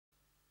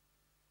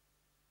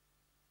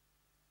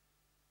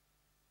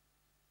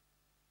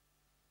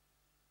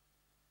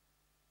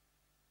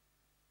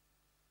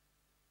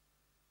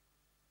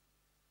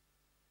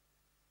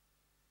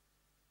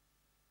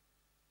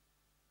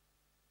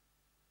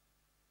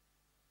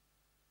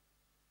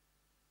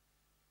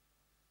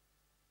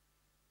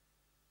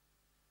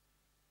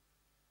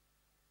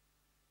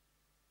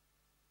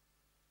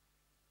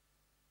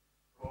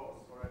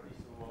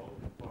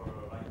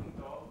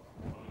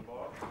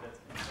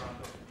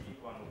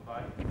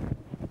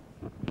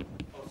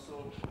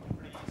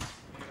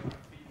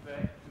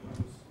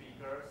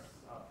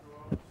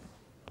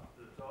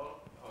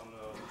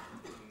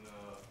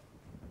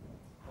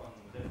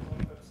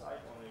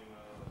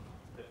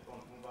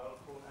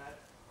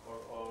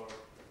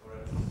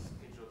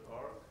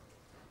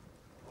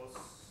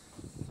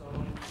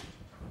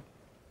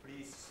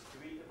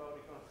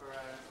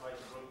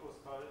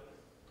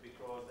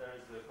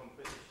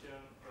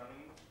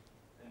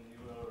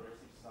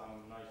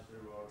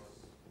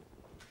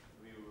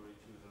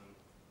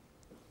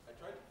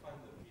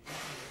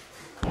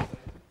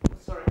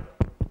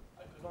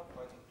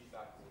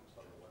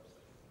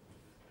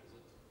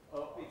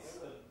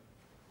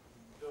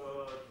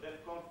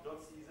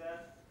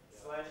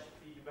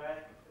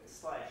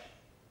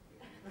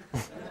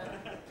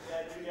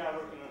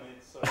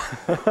So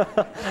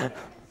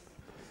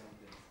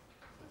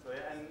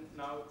yeah, and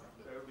now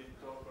there will be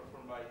talk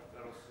performed by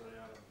Carlos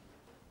Soriano.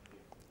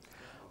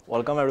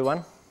 Welcome,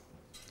 everyone.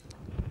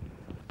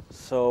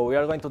 So we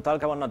are going to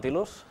talk about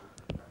Nautilus,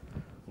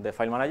 the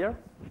file manager.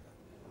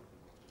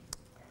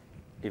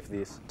 If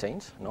this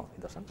changes, no,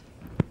 it doesn't.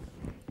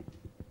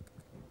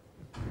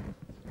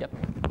 Yep.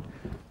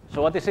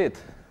 So what is it?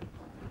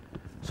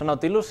 So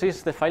Nautilus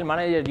is the file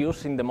manager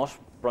used in the most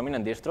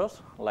prominent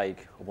distros,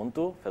 like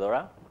Ubuntu,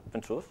 Fedora,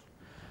 OpenSUSE,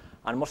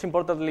 and most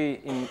importantly,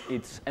 in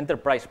its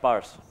enterprise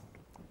parts.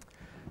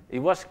 It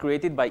was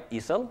created by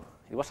Easel.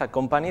 It was a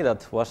company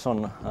that was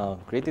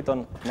created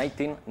on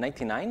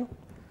 1999.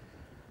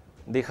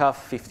 They have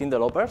 15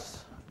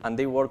 developers, and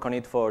they work on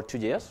it for 2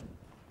 years.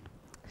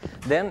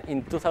 Then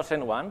in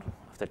 2001,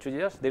 after 2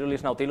 years, they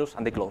released Nautilus,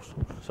 and they closed.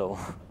 So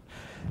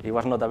it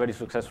was not a very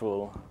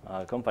successful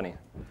company.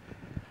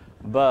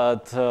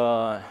 But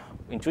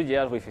in 2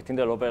 years, with 15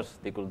 developers,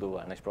 they could do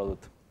a nice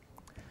product.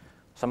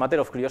 As a matter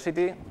of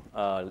curiosity,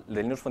 the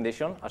Linux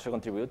Foundation also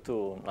contributed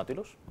to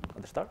Nautilus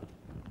at the start.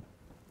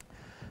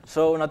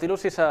 So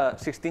Nautilus is a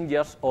 16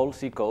 years old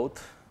C code.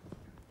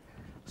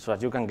 So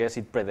as you can guess,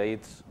 it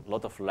predates a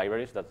lot of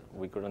libraries that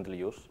we currently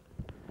use.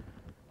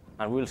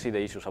 And we'll see the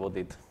issues about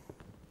it.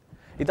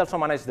 It also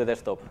manages the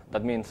desktop.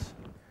 That means,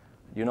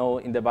 you know,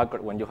 in the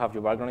background, when you have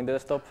your background in the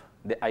desktop,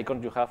 the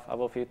icon you have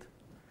above it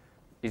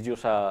is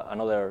just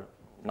another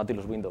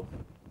Nautilus window.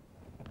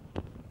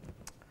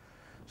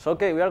 So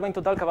OK, we are going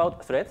to talk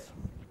about threads.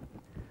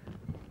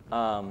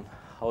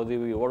 How do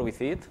we work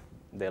with it?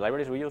 The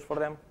libraries we use for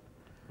them.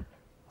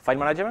 File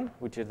management,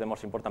 which is the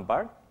most important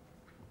part.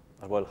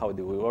 As well, how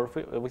do we work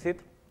with it?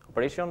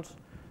 Operations.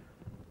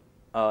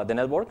 The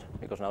network,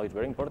 because now it's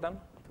very important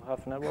to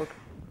have network.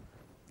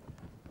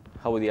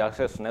 How we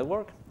access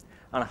network.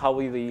 And how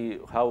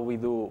we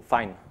do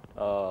find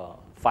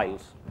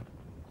files.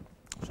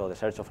 So the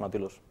search of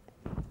Nautilus.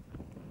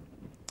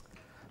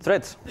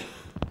 Threads.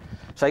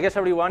 So I guess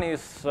everyone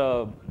is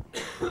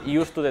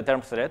used to the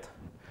term thread,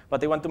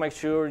 but I want to make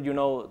sure you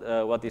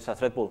know what is a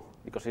thread pool,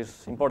 because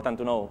it's important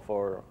to know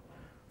for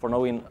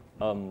knowing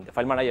the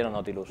file manager on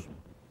Nautilus.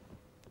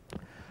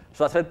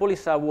 So a thread pool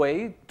is a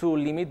way to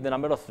limit the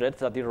number of threads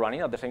that is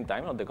running at the same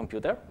time on the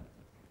computer.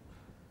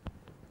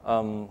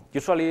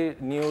 Usually,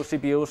 new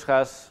CPUs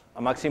has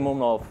a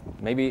maximum of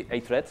maybe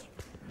 8 threads.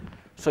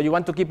 So you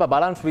want to keep a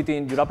balance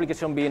between your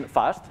application being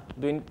fast,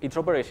 doing its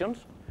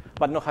operations,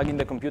 but not hugging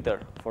the computer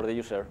for the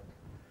user.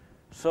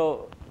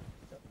 So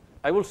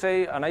I will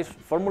say a nice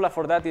formula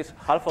for that is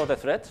half of the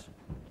threads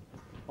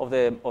of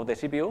the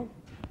CPU.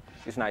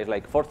 It's nice,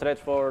 like 4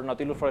 threads for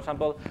Nautilus, for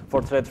example,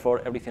 4 threads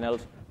for everything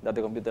else that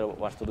the computer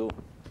wants to do.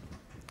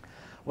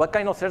 What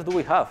kind of threads do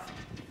we have?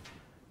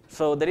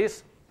 So there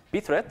is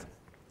pthread.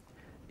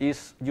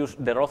 Is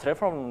just the raw thread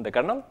from the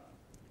kernel.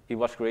 It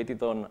was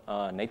created on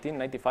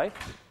 1995.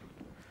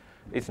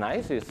 It's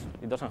nice.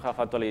 It doesn't have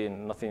actually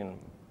nothing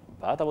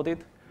bad about it.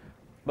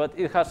 But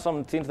it has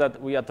some things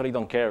that we actually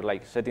don't care,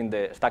 like setting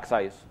the stack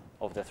size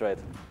of the thread.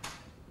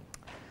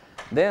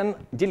 Then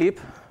glib,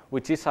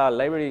 which is a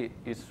library,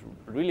 is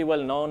really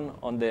well known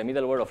on the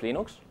middleware of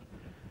Linux,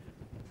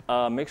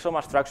 makes some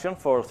abstraction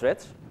for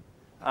threads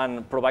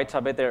and provides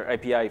a better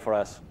API for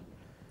us.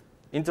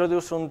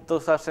 Introduced in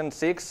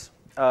 2006,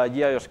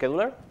 GIO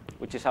scheduler,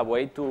 which is a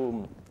way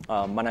to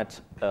manage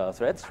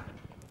threads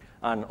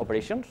and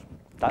operations,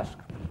 tasks.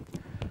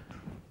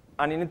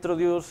 And it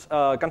introduced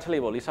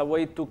cancelable. It's a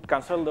way to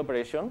cancel the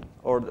operation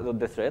or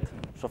the thread.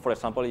 So for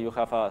example, if you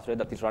have a thread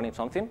that is running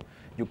something,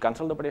 you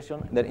cancel the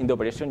operation. Then in the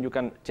operation, you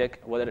can check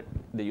whether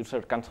the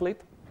user canceled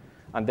it.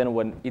 And then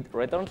when it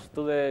returns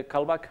to the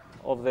callback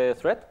of the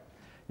thread,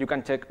 you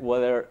can check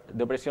whether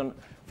the operation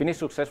finished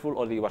successful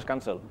or it was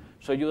canceled.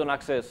 So you don't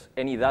access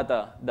any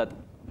data that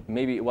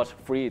maybe was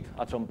freed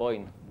at some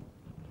point.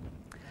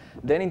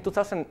 Then in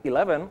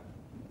 2011,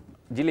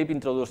 glib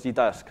introduced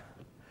gtask.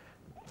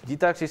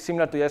 Gtask is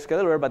similar to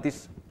scheduler, but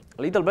it's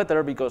a little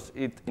better because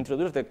it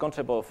introduced the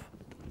concept of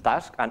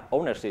task and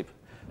ownership.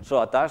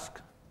 So a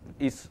task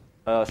is,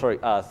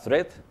 a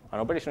thread, an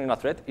operation in a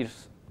thread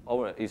is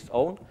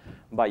owned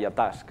by a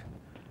task.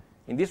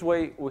 In this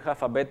way, we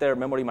have a better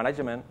memory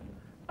management,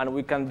 and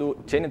we can do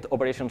chained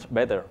operations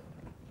better.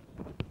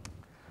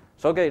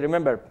 So OK,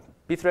 remember,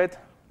 pthread,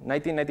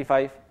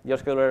 1995,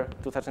 scheduler,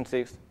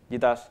 2006,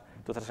 gtask,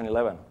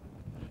 2011.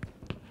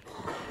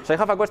 So I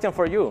have a question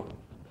for you,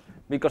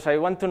 because I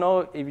want to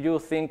know if you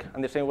think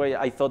in the same way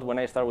I thought when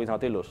I started with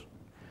Nautilus.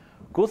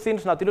 Cool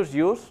things Nautilus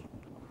use,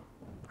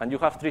 and you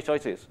have 3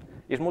 choices.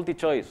 It's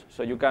multi-choice,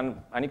 so you can,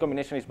 any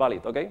combination is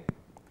valid, OK?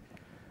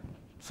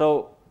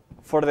 So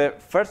for the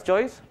first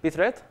choice,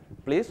 pthread,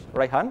 please,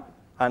 right hand,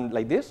 and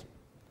like this.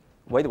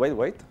 Wait,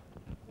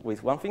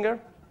 with one finger.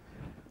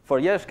 For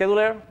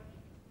scheduler,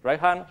 right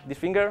hand, this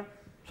finger,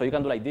 so you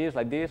can do like this,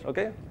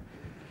 OK?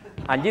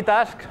 And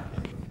gtask,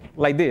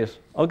 like this,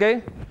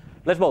 OK?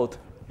 Let's vote.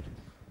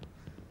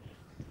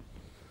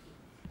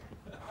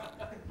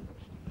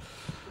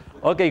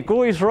 OK,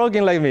 who is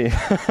rocking like me?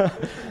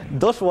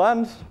 Those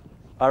ones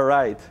are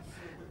right.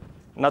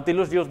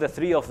 Nautilus used the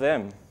 3 of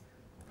them.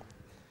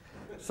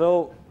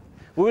 So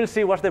we will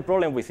see what's the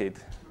problem with it,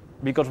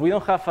 because we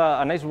don't have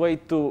a nice way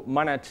to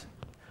manage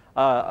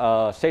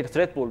a shared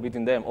thread pool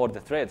between them or the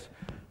threads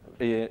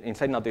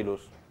inside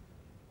Nautilus.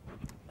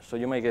 So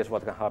you may guess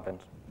what can happen.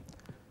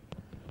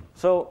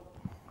 So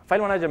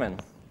file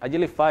management, a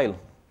glib file.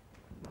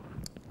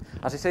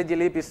 As I said,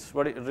 glib is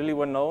really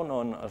well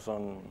known as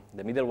on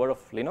the middleware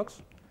of Linux.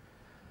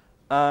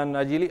 And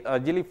a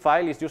glib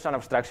file is just an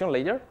abstraction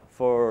layer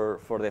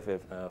for the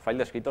file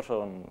descriptors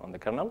on the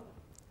kernel.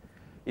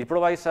 It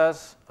provides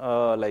us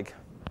like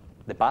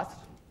the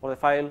path for the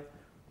file.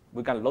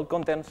 We can load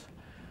contents.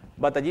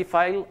 But a glib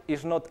file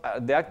is not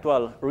the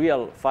actual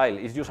real file.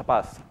 It's just a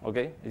path.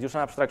 Okay? It's just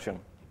an abstraction.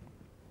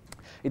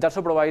 It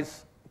also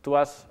provides to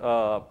us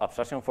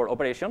abstraction for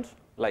operations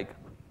like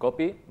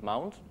copy,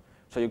 mount.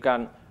 So you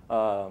can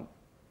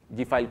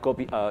glib file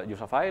copy,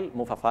 use a file,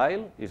 move a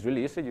file. It's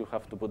really easy. You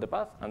have to put the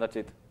path, and that's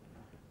it.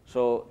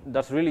 So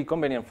that's really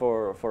convenient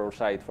for our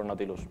site, for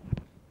Nautilus.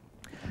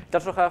 It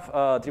also has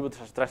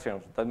attribute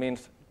abstractions. That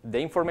means the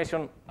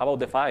information about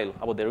the file,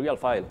 about the real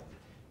file.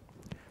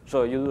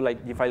 So you do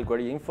like glib file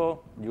query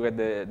info. You get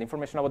the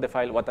information about the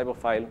file, what type of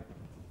file.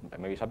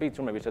 Maybe it's a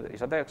picture, maybe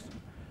it's a text.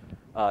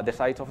 The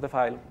size of the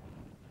file,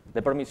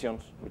 the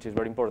permissions, which is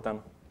very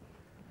important.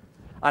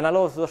 And a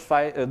lot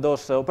of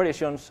those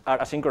operations are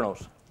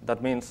asynchronous.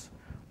 That means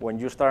when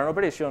you start an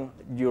operation,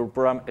 your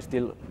program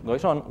still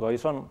goes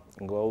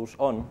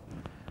on.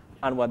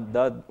 And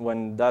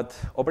when that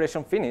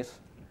operation finishes,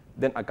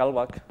 then a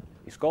callback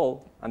is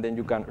called, and then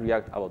you can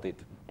react about it.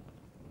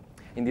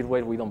 In this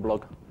way, we don't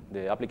block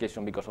the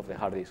application because of the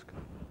hard disk.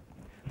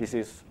 This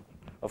is,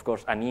 of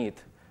course, a need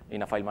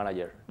in a file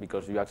manager,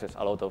 because you access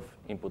a lot of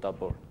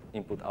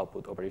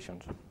input-output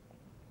operations.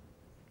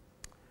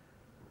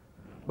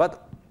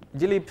 But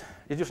glib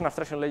is just an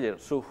abstraction layer.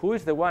 So who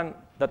is the one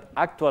that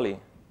actually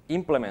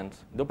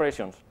implements the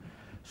operations?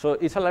 So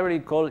it's a library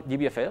called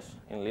gbfs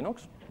in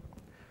Linux.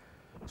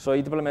 So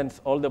it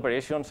implements all the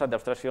operations at the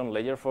abstraction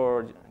layer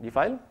for glib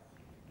file.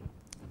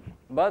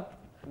 But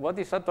what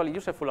is actually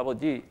useful about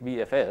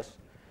gbfs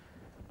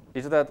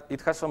is that it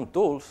has some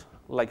tools,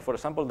 like, for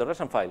example, the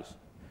recent files.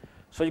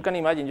 So you can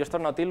imagine you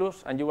start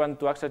Nautilus and you want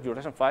to access your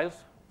recent files.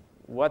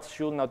 What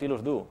should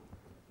Nautilus do?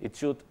 It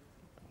should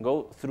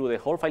go through the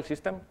whole file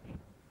system,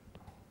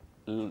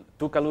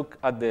 took a look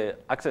at the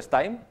access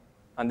time,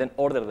 and then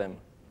order them.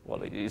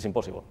 Well, it's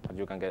impossible, as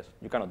you can guess.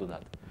 You cannot do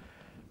that.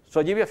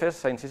 So gbfs,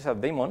 since it's a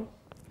daemon,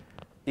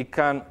 it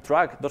can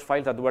track those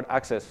files that were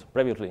accessed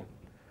previously.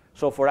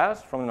 So for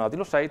us, from the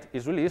Nautilus side,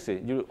 it's really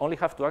easy. You only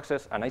have to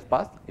access a nice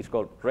path. It's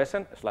called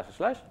recent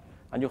 //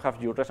 and you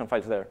have your recent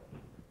files there,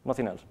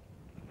 nothing else.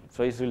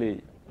 So it's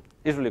really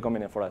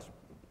convenient for us.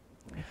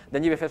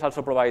 Then gbfs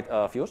also provide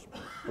Fuse,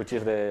 which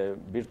is the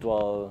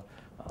virtual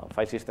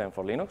file system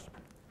for Linux,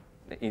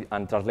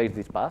 and translates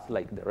this path,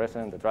 like the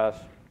recent, the trash.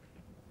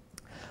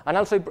 And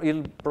also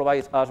it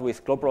provides us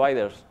with cloud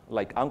providers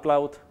like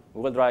OnCloud,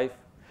 Google Drive,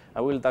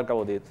 and we'll talk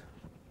about it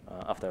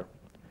after.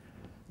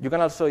 You can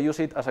also use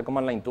it as a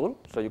command line tool,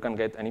 so you can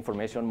get an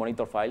information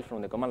monitor file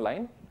from the command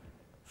line.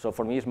 So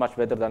for me, it's much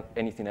better than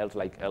anything else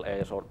like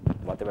ls or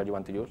whatever you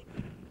want to use.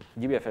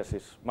 gbfs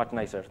is much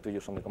nicer to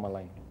use on the command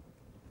line.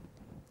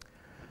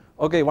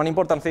 OK, one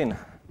important thing,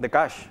 the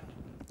cache.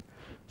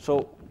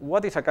 So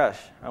what is a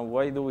cache, and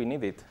why do we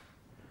need it?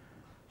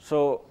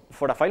 So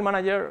for a file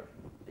manager,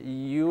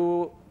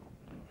 the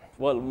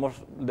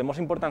most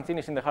important thing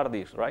is in the hard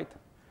disk, right?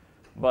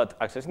 But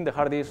accessing the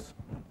hard disk,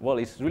 well,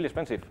 it's really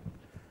expensive.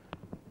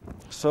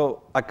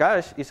 So a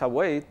cache is a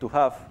way to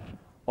have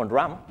on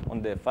RAM,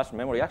 on the fast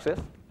memory access,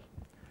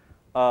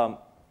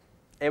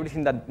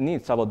 everything that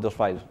needs about those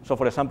files. So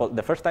for example,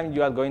 the first time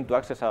you are going to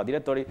access a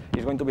directory,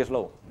 it's going to be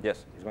slow.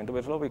 Yes, it's going to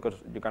be slow because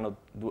you cannot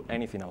do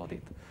anything about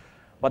it.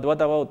 But what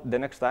about the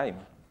next time?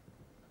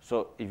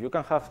 So if you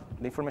can have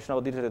the information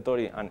about this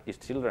directory and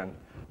its children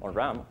on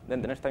RAM,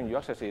 then the next time you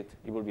access it,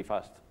 it will be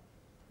fast.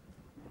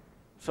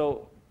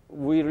 So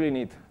we really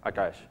need a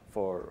cache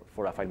for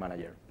a file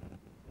manager.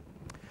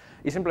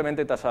 It's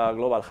implemented as a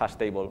global hash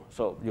table.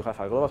 So you have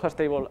a global hash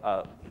table.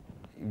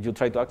 You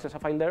try to access a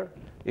file there.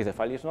 If the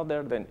file is not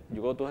there, then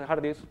you go to the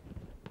hard disk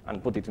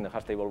and put it in the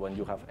hash table when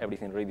you have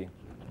everything ready.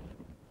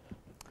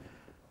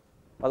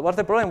 But what's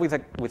the problem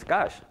with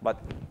cache? But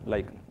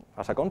like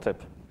as a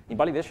concept,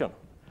 invalidation.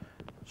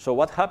 So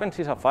what happens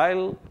is a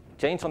file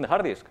changes on the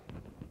hard disk.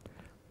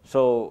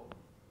 So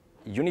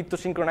you need to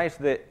synchronize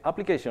the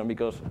application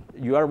because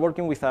you are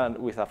working with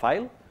a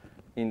file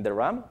in the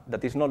RAM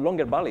that is no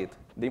longer valid.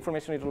 The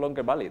information is no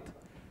longer valid.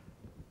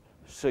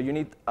 So you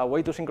need a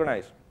way to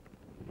synchronize.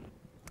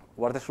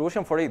 What's the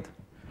solution for it?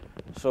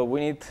 So we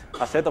need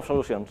a set of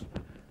solutions.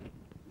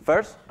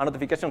 First, a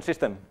notification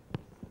system.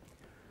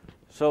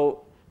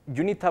 So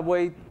you need a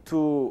way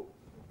to,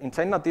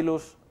 inside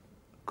Nautilus,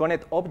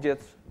 connect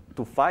objects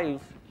to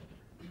files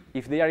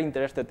if they are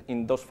interested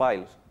in those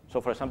files. So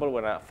for example,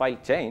 when a file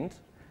changes,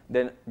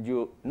 then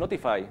you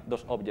notify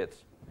those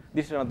objects.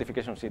 This is a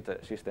notification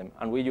system,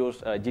 and we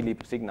use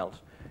glib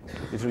signals.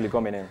 It's really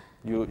convenient.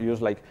 You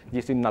use like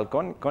gsignal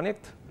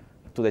connect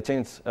to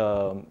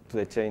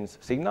the change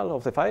signal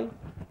of the file,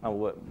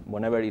 and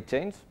whenever it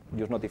changes,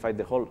 you notify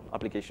the whole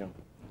application.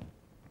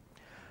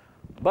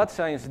 But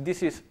since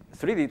this is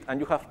threaded and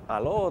you have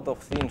a lot of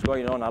things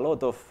going on, a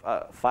lot of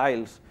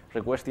files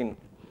requesting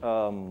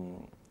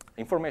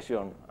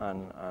information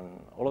and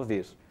all of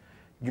this,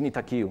 you need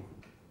a queue.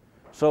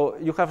 So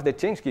you have the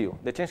change queue.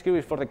 The change queue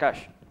is for the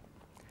cache.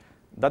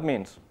 That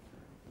means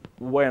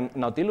when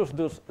Nautilus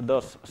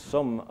does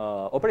some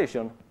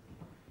operation,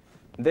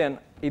 then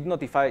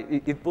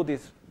it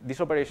puts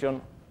this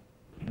operation,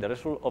 the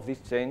result of this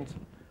change,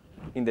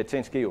 in the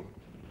change queue.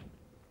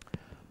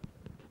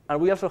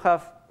 And we also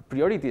have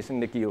priorities in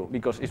the queue,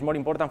 because it's more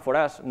important for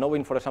us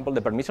knowing, for example,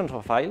 the permissions of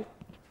a file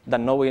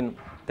than knowing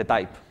the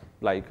type,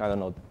 like, I don't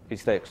know,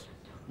 it's text.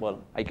 Well,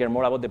 I care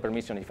more about the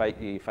permission if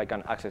I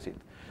can access it.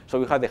 So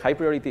we have the high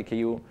priority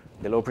queue,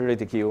 the low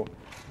priority queue,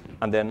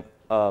 and then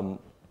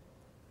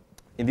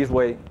in this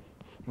way,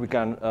 we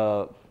can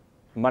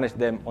manage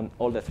them on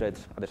all the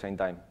threads at the same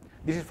time.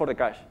 This is for the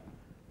cache.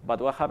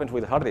 But what happens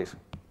with hard disk?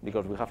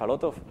 Because we have a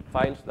lot of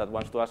files that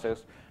wants to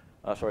access,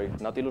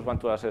 Nautilus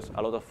wants to access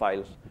a lot of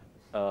files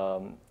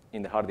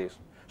in the hard disk.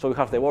 So we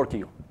have the work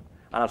queue,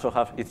 and also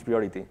have its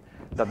priority.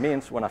 That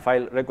means when a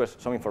file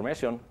requests some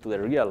information to the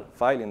real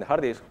file in the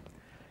hard disk,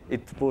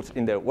 it puts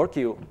in the work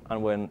queue,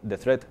 and when the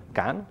thread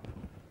can,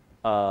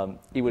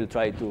 it will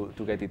try to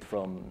get it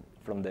from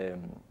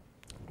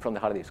the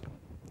hard disk.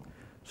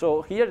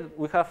 So here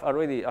we have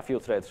already a few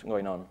threads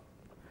going on.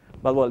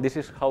 But well, this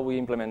is how we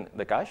implement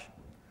the cache,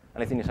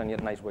 and I think it's a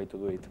nice way to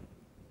do it.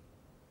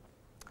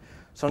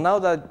 So now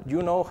that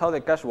you know how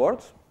the cache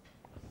works,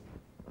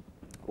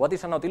 what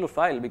is a Nautilus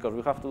file? Because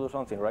we have to do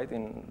something, right,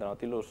 in the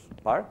Nautilus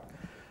part.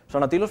 So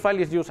Nautilus file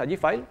is just a G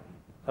file,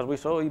 as we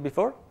saw it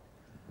before,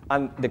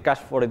 and the cache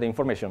for the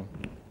information.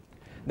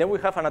 Then we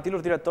have a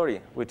Nautilus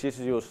directory, which is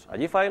just a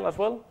G file as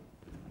well,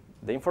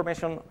 the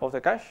information of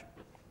the cache,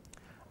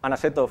 and a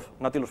set of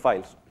Nautilus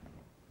files.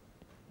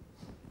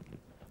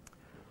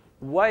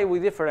 Why we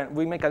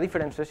make a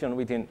differentiation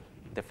between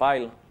the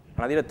file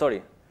and a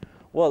directory?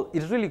 Well,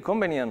 it's really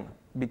convenient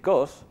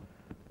because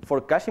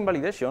for cache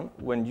invalidation,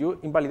 when you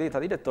invalidate a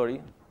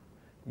directory,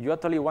 you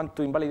actually want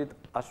to invalidate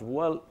as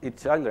well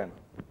its children.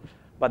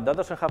 But that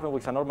doesn't happen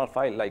with a normal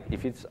file. Like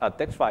if it's a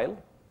text file,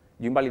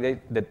 you invalidate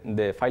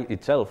the file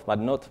itself, but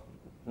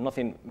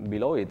nothing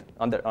below it,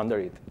 under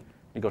it,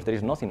 because there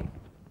is nothing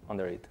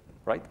under it,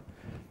 right?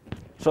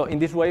 So in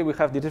this way, we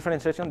have this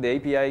differentiation. The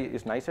API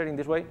is nicer in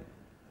this way.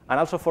 And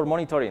also for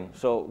monitoring.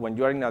 So when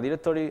you are in a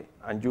directory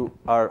and you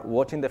are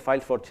watching the file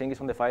for changes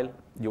on the file,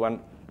 you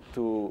want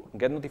to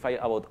get notified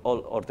about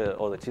all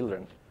the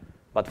children.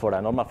 But for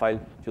a normal file,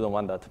 you don't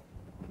want that.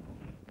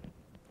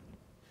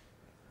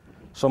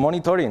 So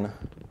monitoring.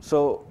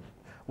 So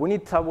we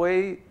need a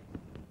way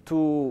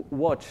to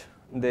watch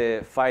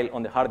the file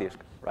on the hard disk,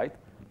 right,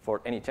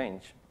 for any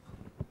change.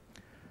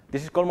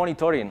 This is called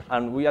monitoring,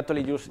 and we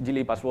actually use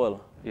glib as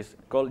well. It's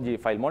called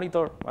gfile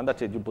monitor, and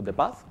that's it. You put the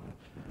path,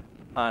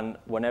 and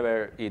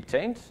whenever it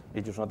changes,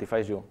 it just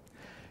notifies you.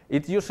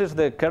 It uses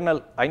the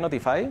kernel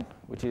iNotify,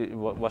 which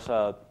was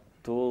a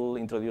tool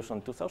introduced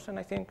in 2000,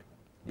 I think.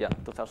 Yeah,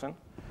 2000.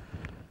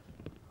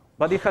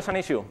 But it has an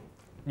issue.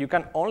 You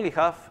can only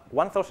have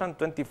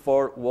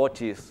 1,024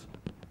 watches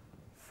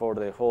for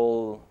the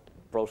whole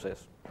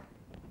process.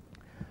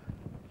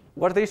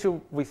 What's the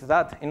issue with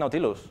that in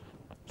Nautilus?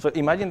 So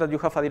imagine that you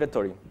have a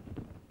directory,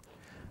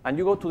 and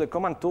you go to the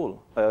command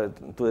tool,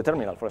 to the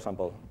terminal, for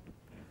example,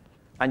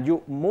 and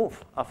you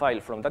move a file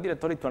from that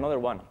directory to another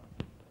one.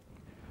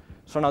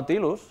 So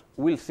Nautilus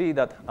will see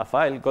that a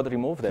file got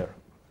removed there.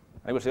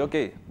 I will say,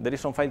 OK, there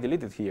is some file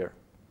deleted here.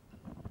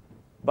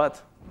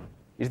 But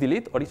is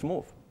delete or is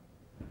move?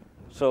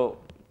 So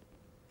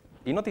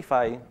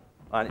iNotify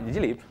and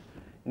glib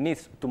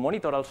needs to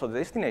monitor also the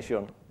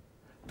destination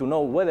to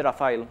know whether a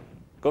file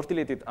goes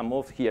deleted and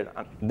moved here,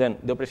 and then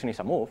the operation is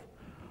a move,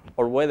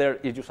 or whether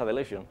it's just a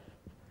deletion.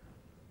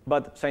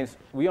 But since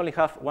we only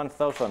have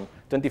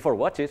 1,024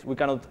 watches, we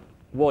cannot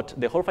watch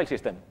the whole file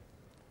system.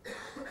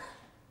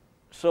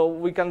 So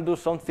we can do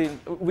something.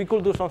 We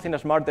could do something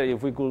smarter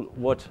if we could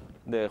watch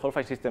the whole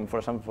file system, for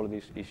example, for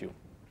this issue.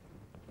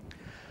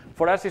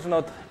 For us, it's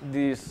not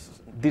this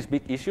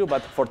big issue,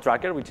 but for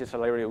Tracker, which is a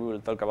library we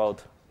will talk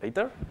about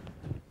later,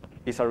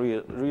 it's a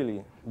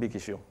really big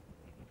issue.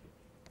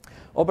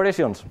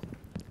 Operations.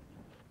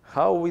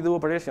 How we do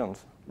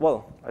operations?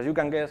 Well, as you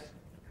can guess,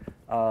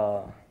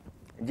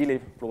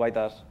 glib provides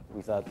us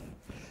with that.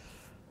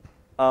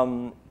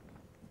 A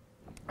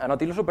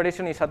Nautilus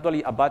operation is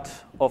actually a batch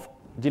of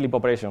glib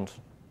operations,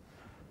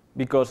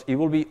 because it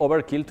will be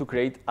overkill to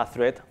create a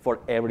thread for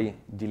every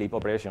glib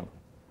operation.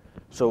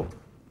 So,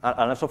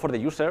 and also for the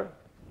user,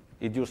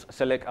 it just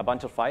select a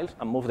bunch of files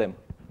and move them.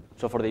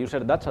 So for the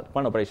user, that's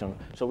one operation.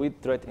 So we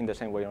thread in the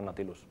same way on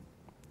Nautilus.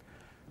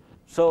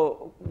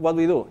 So what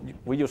we do,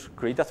 we just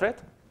create a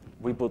thread.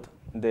 We put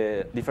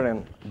the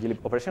different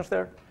glib operations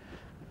there.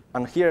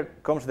 And here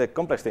comes the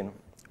complex thing.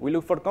 We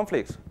look for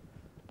conflicts.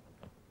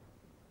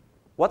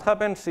 What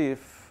happens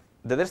if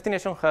the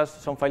destination has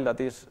some file that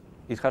has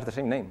the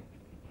same name?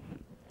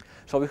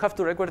 So we have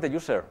to request the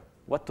user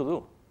what to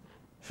do.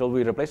 Shall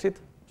we replace it?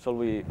 Shall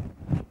we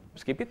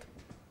skip it?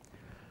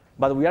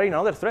 But we are in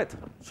another thread,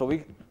 so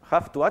we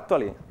have to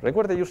actually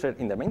request the user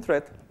in the main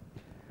thread,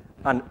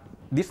 and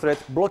this thread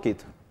block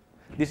it.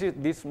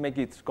 This makes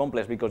it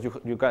complex because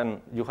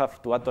you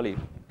have to actually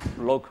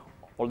log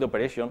all the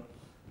operation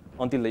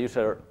until the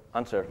user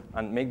answers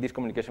and make this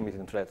communication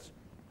between threads.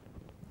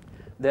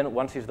 Then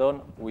once it's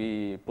done,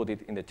 we put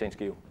it in the change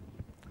queue,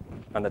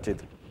 and that's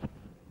it.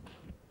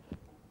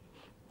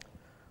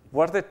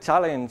 What's the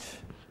challenge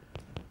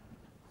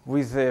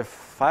with the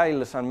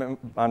files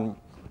and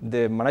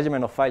the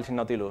management of files in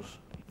Nautilus?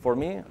 For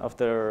me,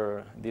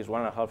 after this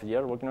 1.5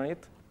 years working on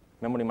it,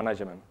 memory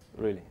management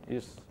really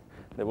is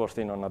the worst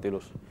thing on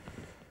Nautilus.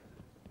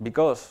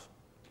 Because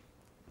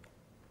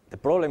the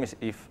problem is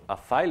if a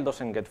file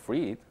doesn't get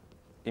freed,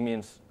 it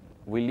means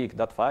we leak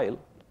that file,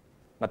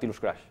 Nautilus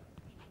crash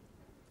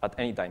at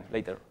any time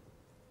later.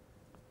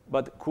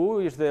 But who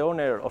is the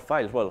owner of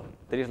files? Well,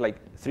 there is like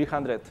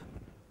 300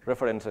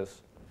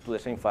 references to the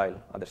same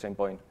file at the same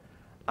point.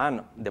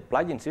 And the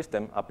plugin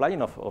system, a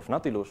plugin of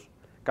Nautilus,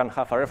 can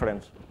have a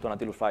reference to a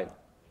Nautilus file.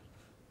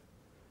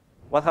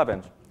 What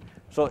happens?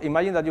 So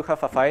imagine that you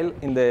have a file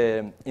in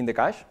the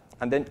cache,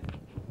 and then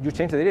you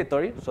change the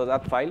directory, so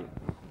that file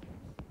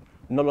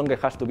no longer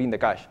has to be in the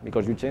cache.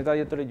 Because you change the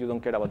directory, you don't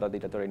care about that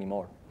directory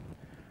anymore.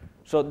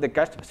 So the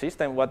cache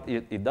system, what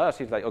it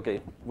does is like,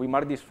 OK, we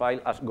mark this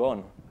file as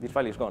gone. This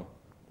file is gone.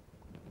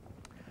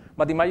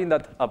 But imagine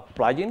that a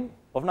plugin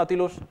of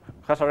Nautilus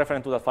has a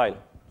reference to that file.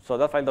 So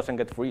that file doesn't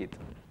get freed.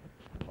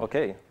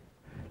 OK.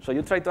 So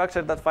you try to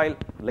access that file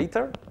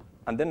later,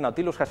 and then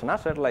Nautilus has an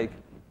answer like,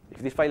 if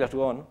this file is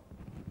gone,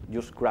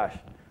 just crash,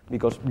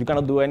 because you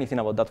cannot do anything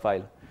about that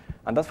file.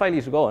 And that file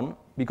is gone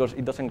because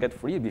it doesn't get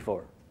freed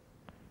before.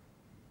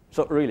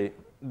 So really,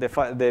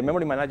 the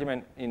memory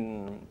management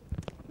in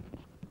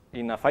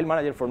a file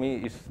manager for me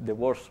is the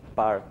worst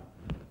part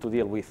to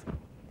deal with.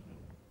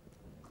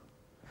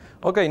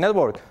 OK,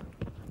 network.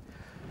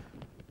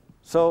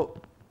 So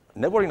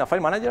network in a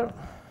file manager?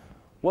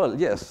 Well,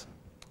 yes.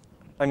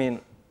 I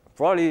mean,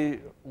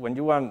 probably when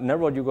you want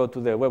network, you go to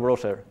the web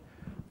browser.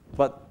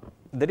 But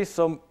there is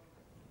some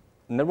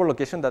network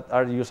location that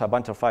are use a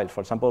bunch of files.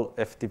 For example,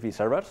 FTP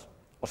servers,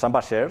 or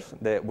Samba shares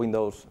the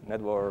Windows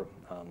network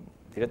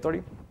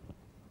directory.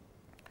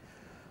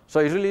 So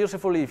it's really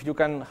useful if you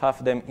can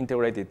have them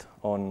integrated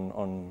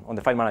on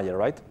the file manager,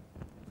 right?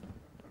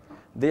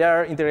 They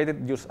are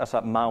integrated just as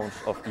a mount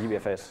of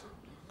GBFS.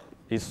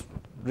 It's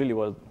really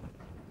well,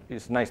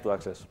 it's nice to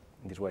access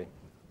in this way.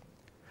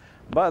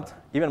 But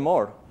even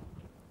more,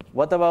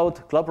 what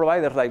about cloud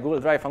providers like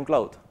Google Drive and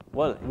Cloud?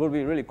 Well, it would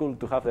be really cool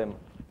to have them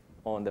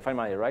on the file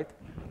manager, right?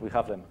 We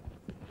have them,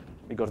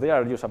 because they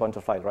are just a bunch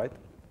of files, right?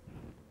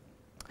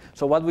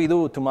 So what we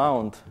do to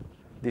mount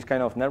this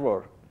kind of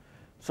network?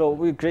 So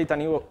we create a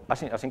new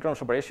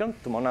asynchronous operation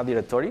to mount a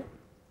directory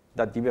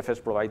that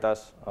GBFS provides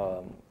us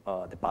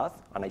the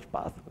path, an H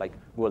path, like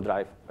Google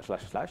Drive //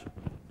 It's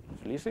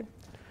really easy.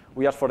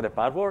 We ask for the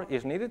password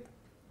if needed.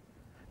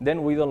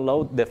 Then we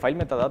download the file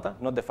metadata,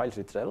 not the files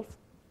itself.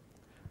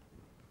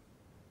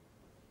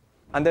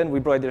 And then we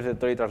provide the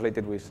directory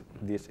translated with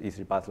this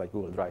easy path like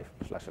Google Drive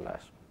 //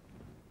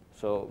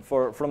 So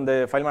from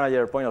the file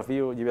manager point of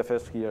view,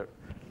 GBFS here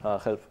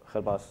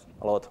help us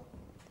a lot.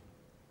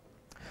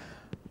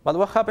 But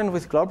what happens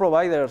with cloud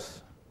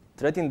providers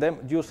treating them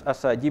just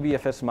as a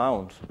GBFS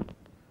mount?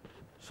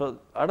 So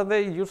are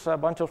they use a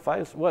bunch of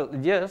files? Well,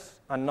 yes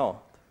and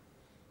no.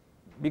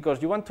 Because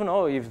you want to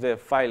know if the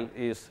file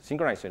is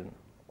synchronizing,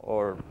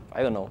 or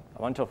I don't know,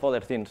 a bunch of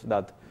other things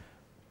that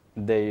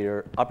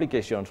their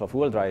applications of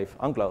Google Drive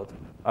and Cloud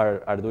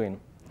are doing.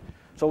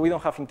 So we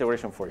don't have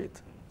integration for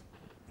it.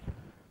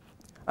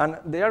 And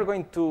they are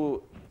going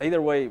to,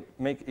 either way,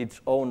 make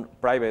its own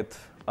private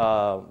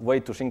way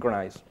to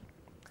synchronize.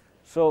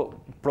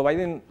 So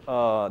providing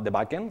the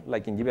backend,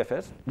 like in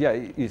GBFS, yeah,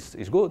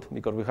 is good,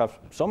 because we have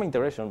some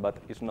integration, but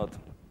it's not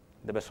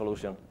the best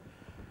solution.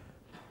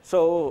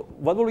 So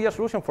what will be a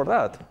solution for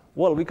that?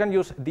 Well, we can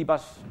use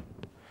dbus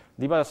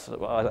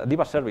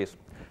service.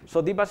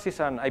 So dbus is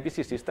an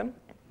IPC system.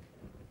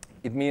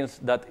 It means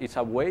that it's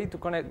a way to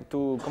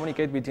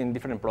communicate between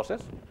different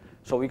processes.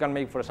 So we can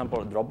make, for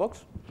example,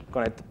 Dropbox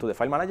connect to the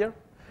file manager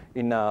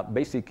in a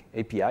basic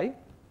API,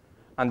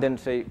 and then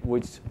say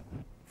which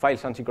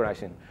files I'm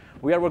synchronizing.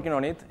 We are working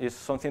on it. It's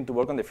something to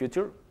work on in the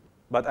future,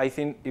 but I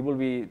think it will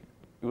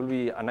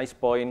be a nice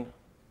point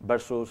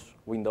versus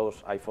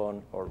Windows,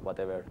 iPhone, or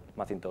whatever,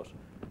 Macintosh,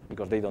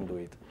 because they don't do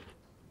it.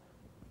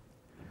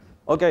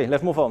 OK,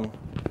 let's move on.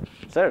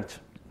 Search.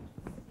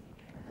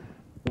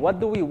 What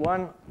do we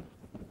want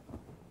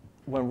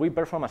when we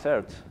perform a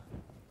search?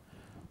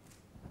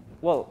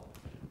 Well,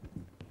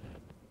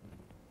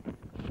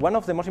 one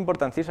of the most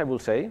important things I will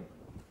say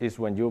is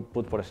when you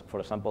put, for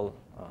example,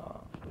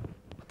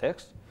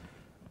 text,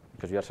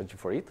 because you are searching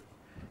for it,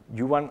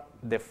 you want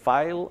the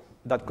file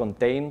that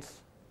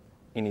contains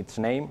in its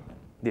name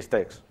this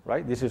text,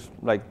 right? This is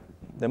like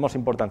the most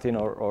important thing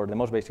or the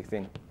most basic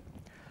thing.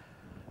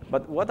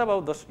 But what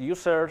about those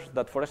users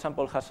that, for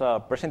example, has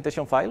a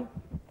presentation file,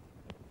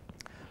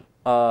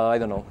 I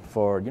don't know,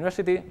 for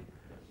university,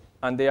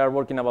 and they are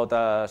working about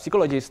a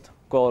psychologist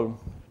called,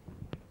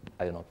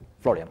 I don't know,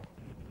 Florian,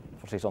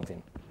 for say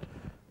something.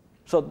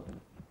 So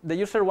the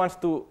user wants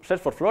to search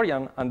for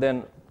Florian and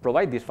then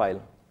provide this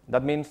file.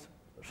 That means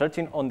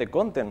searching on the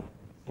content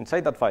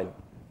inside that file.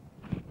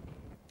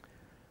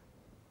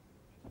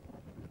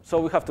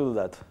 So we have to do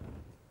that.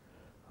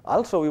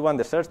 Also, we want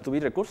the search to be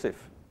recursive.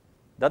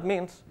 That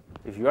means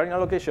if you are in a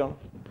location,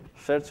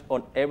 search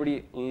on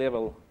every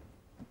level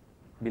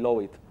below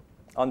it,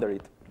 under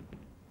it.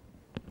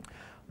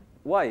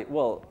 Why?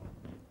 Well,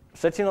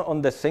 searching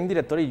on the same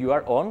directory you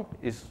are on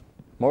is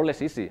more or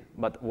less easy.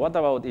 But what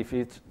about if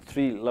it's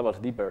 3 levels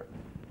deeper?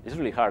 It's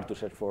really hard to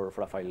search for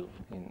a file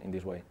in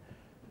this way.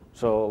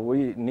 So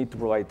we need to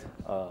provide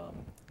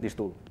this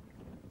tool.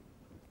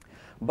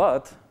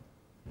 But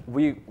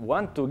we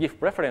want to give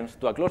preference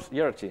to a closed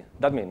hierarchy.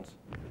 That means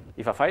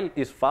if a file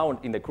is found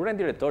in the current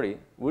directory,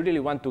 we really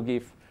want to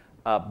give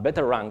a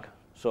better rank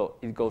so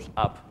it goes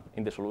up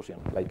in the solution,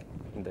 like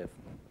in the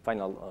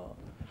final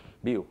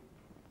view.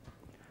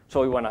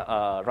 So we want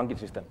a ranking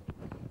system.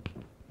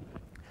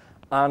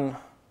 And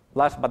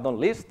last but not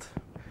least,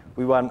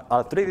 we want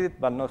alt-threaded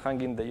but not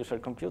hanging the user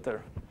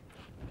computer.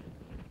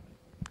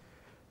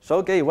 So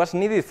okay, what's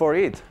needed for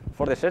it,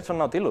 for the search on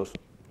Nautilus?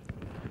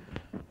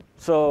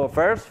 So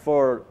first,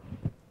 for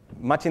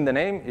matching the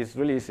name is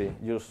really easy.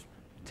 Just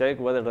check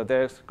whether the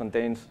text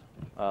contains,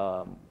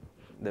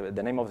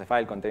 the name of the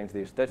file contains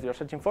this text you're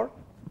searching for.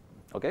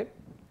 Okay.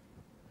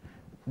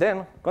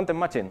 Then content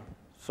matching.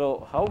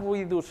 So how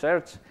we do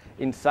search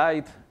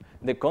inside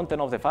the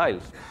content of the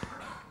files?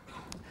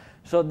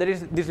 So there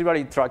is this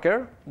library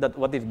tracker that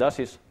what it does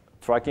is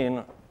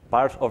tracking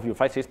parts of your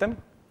file system.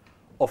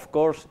 Of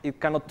course, it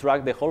cannot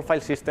track the whole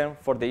file system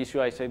for the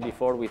issue I said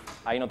before with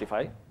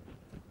iNotify.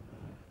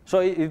 So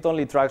it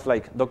only tracks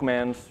like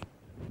documents,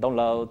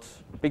 downloads,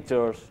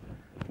 pictures,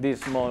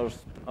 these most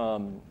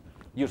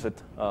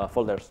used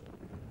folders.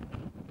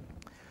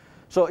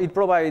 So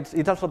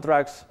it also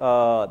tracks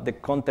the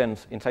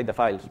contents inside the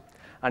files,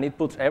 and it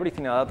puts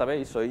everything in a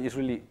database. So it's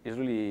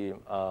really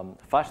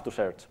fast to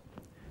search.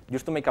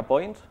 Just to make a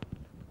point,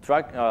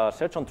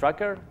 search on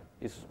tracker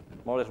is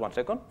more or less 1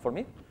 second for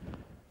me.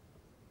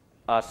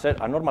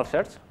 A normal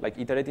search, like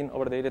iterating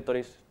over the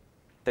directories,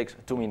 takes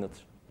 2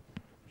 minutes.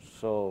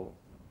 So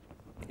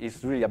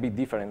it's really a big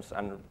difference,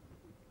 and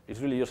it's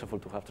really useful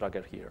to have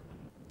tracker here.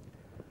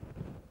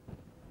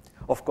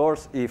 Of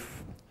course,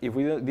 if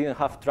we didn't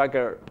have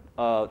tracker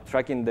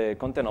tracking the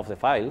content of the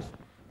files,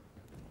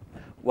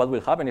 what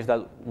will happen is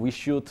that we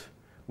should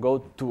go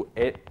to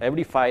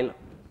every file,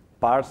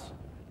 parse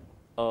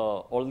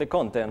all the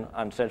content,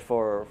 and search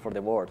for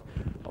the word.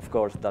 Of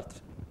course,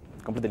 that's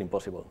completely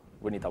impossible.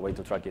 We need a way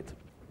to track it.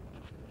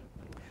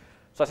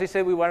 So as I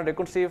said, we want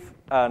recursive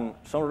and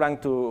some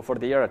rank for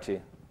the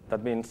hierarchy.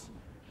 That means,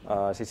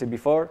 as I said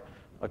before,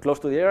 close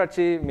to the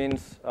hierarchy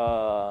means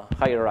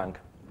higher rank.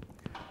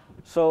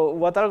 So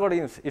what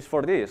algorithm is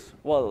for this?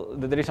 Well,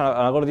 there is an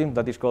algorithm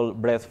that is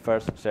called breadth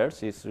first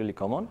search. It's really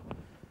common.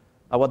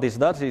 And what this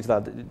does is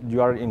that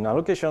you are in a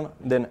location,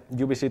 then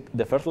you visit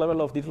the first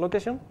level of this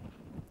location.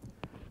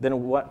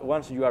 Then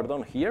once you are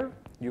done here,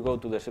 you go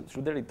to the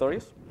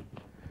subdirectories,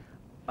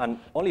 and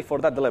only for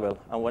that level.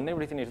 And when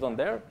everything is done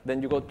there,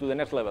 then you go to the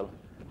next level.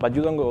 But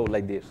you don't go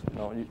like this.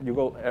 No, you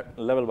go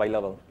level by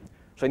level.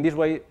 So in this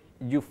way,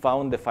 you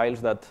found the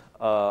files that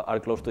are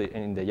close to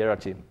in the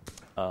hierarchy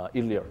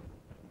earlier.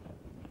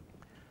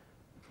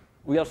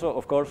 We also,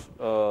 of course,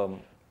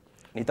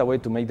 need a way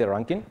to make the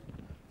ranking.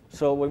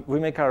 So we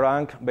make a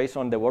rank based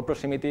on the word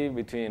proximity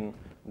between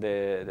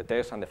the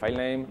text and the file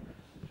name.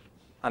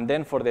 And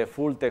then for the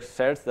full text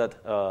search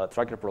that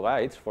Tracker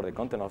provides for the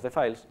content of the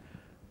files,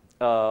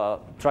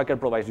 Tracker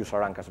provides user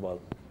rank as well,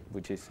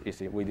 which is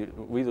easy.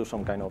 We do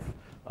some kind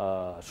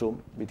of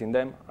sum between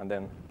them, and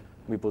then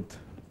we put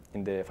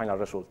in the final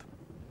result.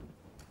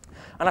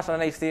 And as a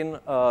nice thing,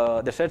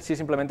 the search is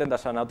implemented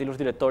as a Nautilus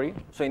directory.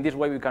 So in this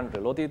way, we can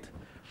reload it,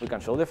 we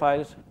can show the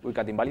files, we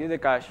can invalidate the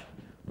cache,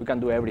 we can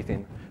do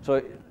everything.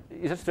 So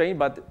it's strange,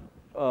 but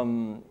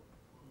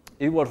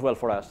it works well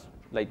for us.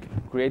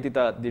 Like created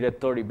a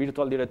directory,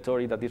 virtual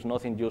directory that is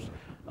nothing, just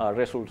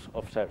results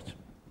of search.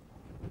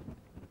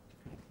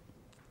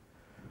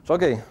 So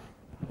okay,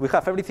 we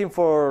have everything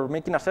for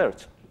making a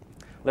search.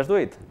 Let's do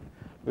it.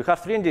 We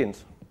have 3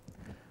 engines.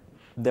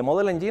 The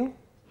model engine,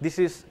 this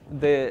is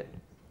the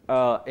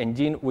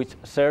engine which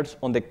searches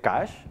on the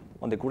cache,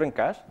 on the current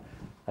cache.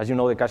 As you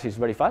know, the cache is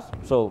very fast,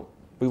 so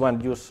we want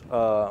to use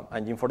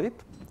engine for it.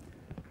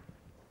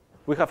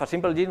 We have a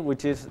simple engine,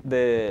 which is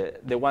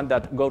the one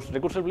that goes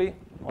recursively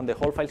on the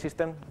whole file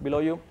system below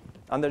you,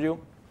 under you.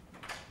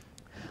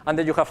 And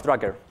then you have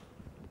Tracker.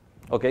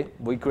 Okay,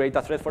 we create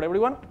a thread for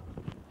everyone.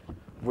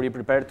 We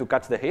prepare to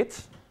catch the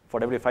hits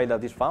for every file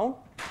that is found.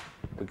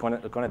 We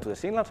connect to the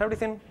signals,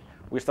 everything.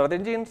 We start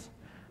engines.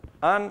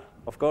 And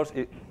of course,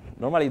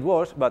 normally it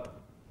works, but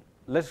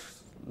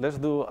let's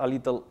do a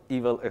little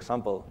evil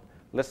example.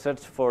 Let's search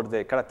for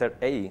the character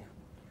A.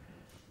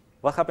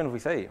 what happens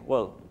with A?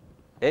 Well,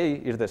 A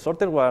is the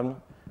shorter one,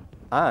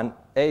 and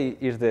A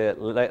is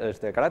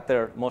the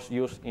character most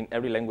used in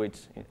every language,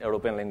 in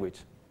European language.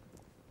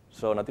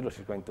 So Nautilus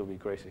is going to be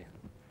crazy.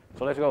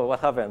 So let's go. What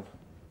happened?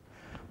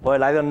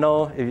 Well, I don't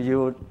know if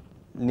you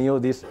knew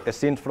this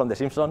scene from The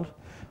Simpsons,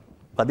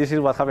 but this is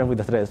what happened with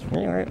the threads.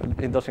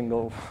 It doesn't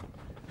go.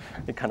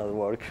 It cannot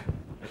work.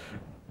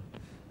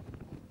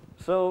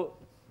 So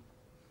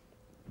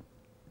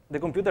the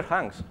computer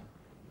hangs.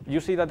 You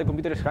see that the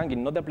computer is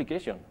hanging, not the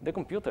application, the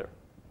computer.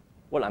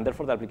 Well, and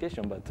therefore the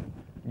application, but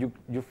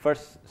you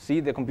first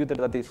see the computer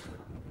that is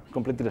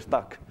completely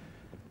stuck.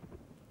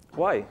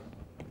 Why?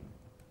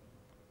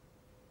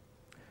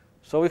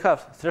 So we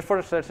have threads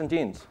for search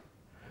engines.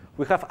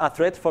 We have a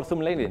thread for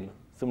thumbnailing.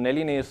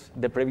 Thumbnailing is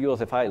the preview of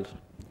the files.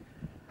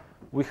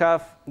 We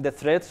have the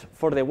threads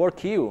for the word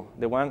queue,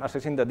 the one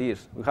accessing the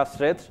disk. We have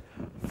threads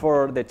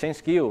for the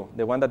change queue,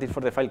 the one that is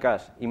for the file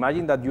cache.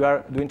 Imagine that you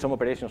are doing some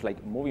operations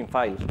like moving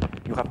files.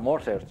 You have more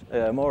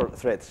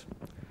threads.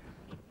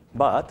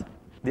 But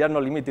they are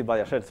not limited by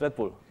a shared thread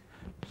pool.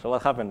 So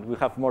what happened? We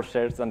have more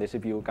threads than the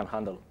CPU can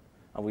handle,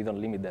 and we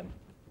don't limit them.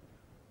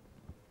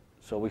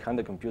 So we hand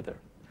the computer.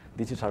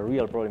 This is a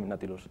real problem in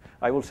Nautilus.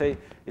 I will say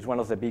it's one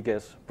of the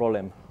biggest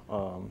problems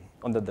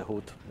under the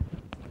hood.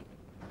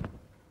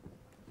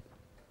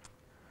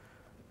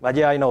 But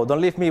yeah, I know.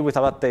 Don't leave me with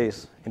a bad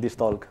taste in this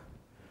talk.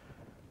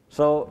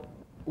 So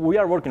we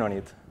are working on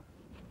it.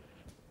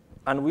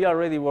 And we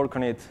already worked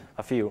on it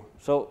a few.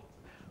 So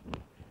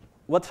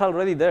what's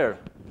already there?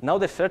 Now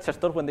the search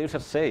stops when the user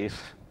says,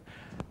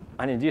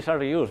 and engines are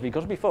reused.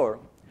 Because before,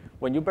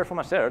 when you perform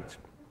a search,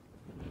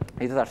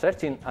 it starts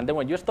searching, and then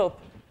when you stop,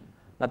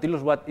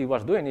 Nautilus, what it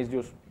was doing is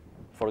just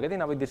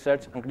forgetting about this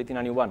search and creating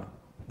a new one.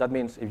 That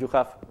means if you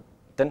have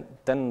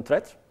 10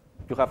 threads,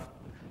 you have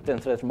 10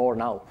 threads more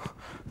now.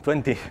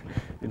 20, it's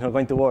not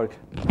going to work.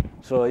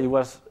 So it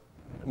was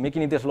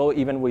making it slow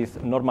even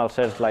with normal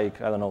search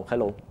like, I don't know,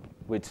 hello,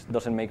 which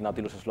doesn't make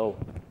Nautilus slow.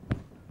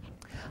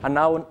 And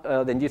now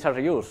the engines are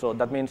reused, so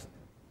that means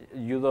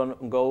you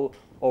don't go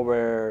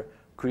over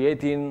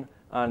creating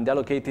and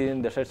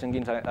deallocating the search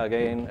engines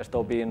again,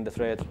 stopping the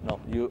threads. No,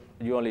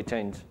 you only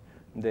change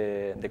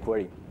the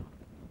query.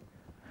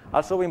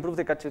 Also, we improved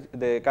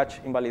the cache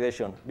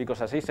invalidation,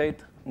 because as I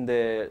said,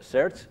 the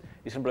search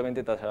is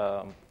implemented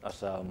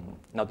as a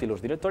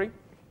Nautilus directory.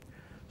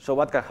 So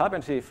what can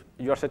happen is if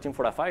you are searching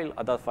for a file,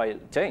 and that file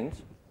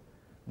changes,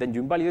 then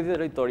you invalidate the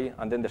directory,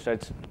 and then the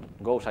search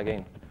goes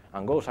again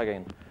and goes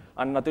again.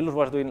 And Nautilus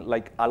was doing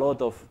like a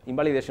lot of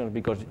invalidations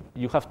because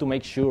you have to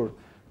make sure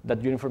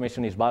that your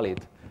information is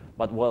valid.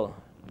 But well,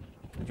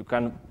 you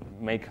can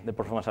make the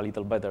performance a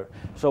little better.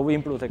 So we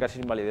improved the cache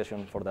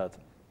invalidation for that.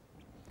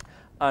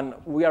 And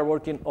we are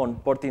working on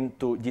porting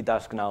to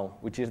Gtask now,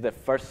 which is the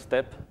first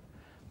step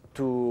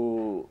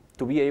to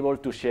be able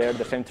to share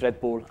the same thread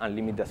pool and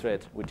limit the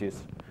threads, which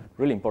is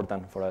really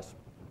important for us.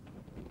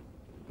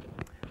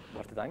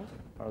 What's the time?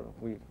 Are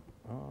we?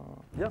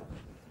 Yeah.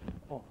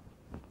 Oh,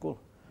 cool.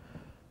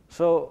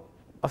 So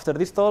after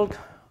this talk,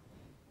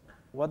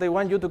 what I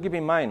want you to keep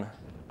in mind,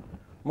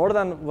 more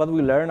than what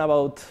we learn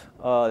about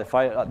the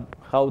file,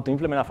 how to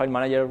implement a file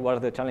manager,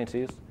 what the challenge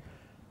is,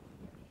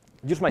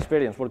 use my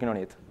experience working on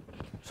it.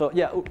 So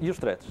yeah, use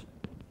threads.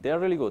 They are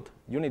really good.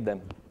 You need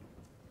them.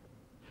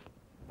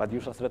 But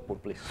use a thread pool,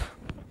 please.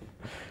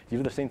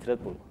 Use the same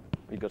thread pool,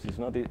 because it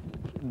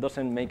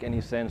doesn't make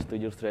any sense to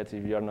use threads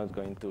if you are not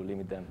going to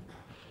limit them.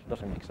 It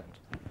doesn't make sense.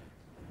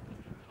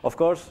 Of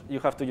course, you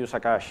have to use a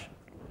cache.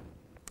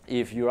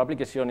 If your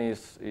application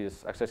is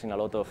accessing a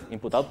lot of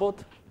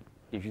input-output,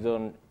 if you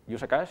don't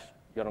use a cache,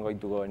 you're not going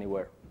to go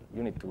anywhere.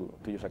 You need to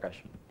use a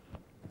cache.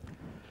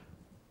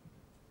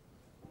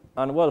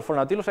 And well, for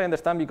Nautilus, I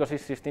understand because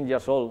it's 16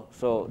 years old,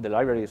 so the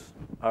libraries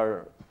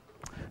are,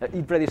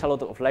 it predicts a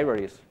lot of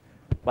libraries.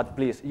 But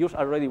please, use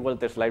already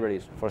well-tested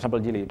libraries, for example,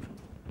 glib,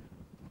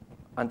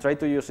 and try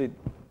to use it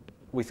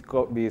with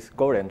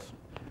coherence.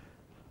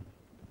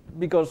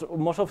 Because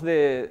most of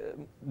the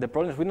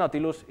problems with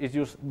Nautilus is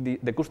just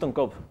the custom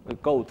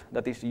code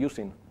that is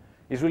using.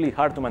 It's really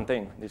hard to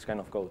maintain this kind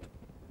of code.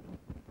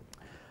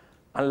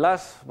 And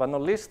last but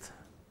not least,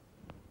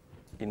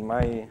 in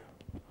my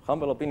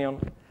humble opinion,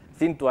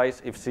 think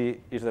twice if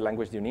C is the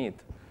language you need.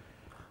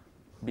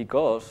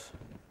 Because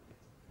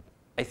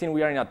I think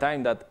we are in a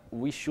time that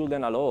we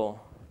shouldn't allow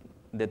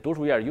the tools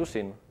we are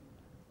using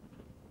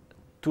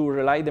to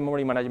rely the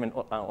memory management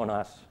on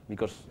us,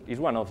 because it's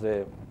one of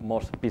the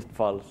most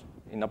pitfalls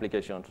in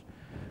applications.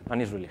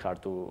 And it's really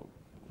hard to,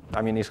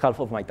 I mean, it's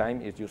half of my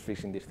time is just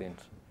fixing these things.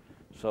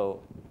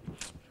 So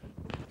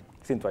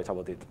think twice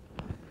about it.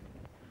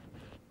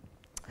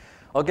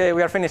 OK,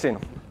 we are finishing.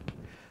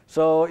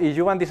 So if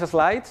you want these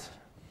slides,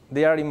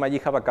 they are in my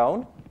GitHub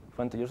account. If you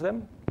want to use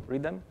them,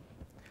 read them.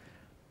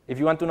 If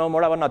you want to know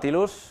more about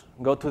Nautilus,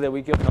 go to the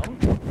wiki of Gnome.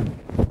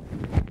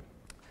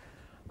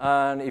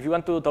 And if you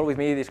want to talk with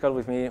me, discuss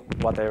with me,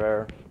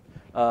 whatever,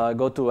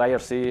 go to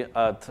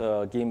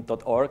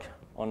irc@gimp.org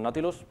on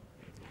Nautilus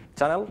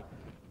channel.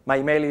 My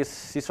email is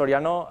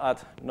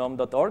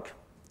csoriano@gnome.org.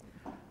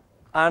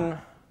 And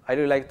I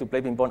really like to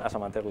play ping pong as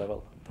amateur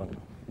level.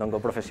 Don't go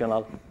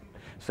professional.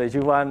 So if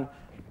you want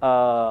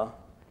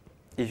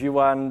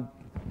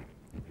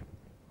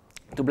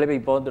to play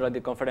ping pong during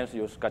the conference,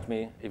 just catch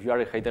me. If you are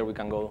a hater, we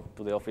can go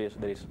to the office.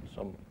 There is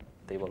some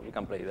table. We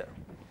can play there.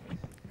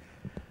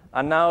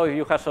 And now, if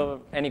you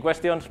have any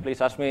questions, please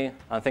ask me.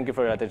 And thank you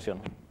for your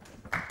attention.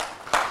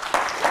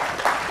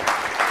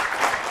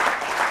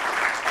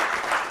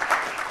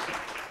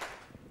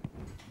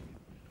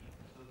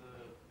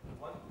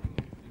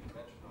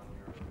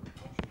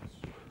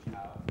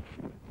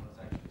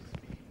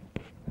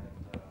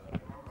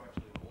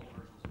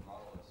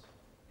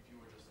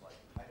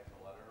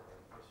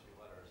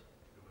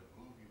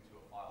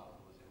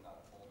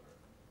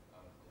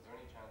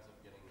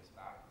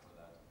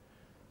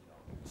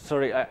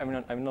 Sorry,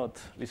 I'm not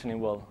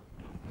listening well.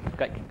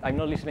 I'm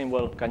not listening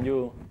well. Can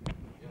you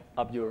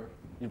up your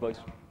voice?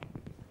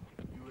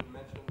 You had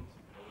mentioned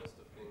a list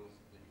of things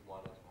that you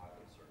wanted to have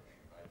in search,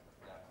 right?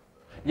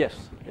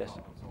 Yes, yes.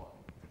 And so on.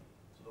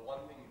 So the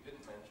one thing you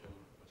didn't mention,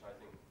 which I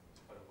think is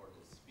quite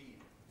important, is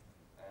speed.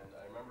 And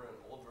I remember in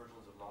old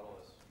versions of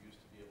Nautilus, you used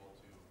to be able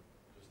to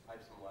just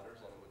type some letters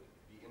and it would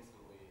be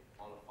instantly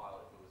on a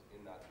file if it was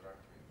in that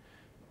directory.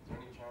 Is there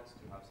any chance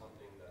to have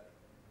something that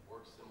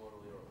works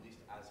similarly or at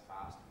least as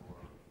fast for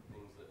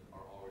things that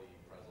are already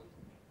present?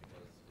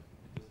 Because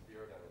it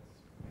disappeared and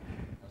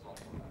it's not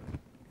so bad.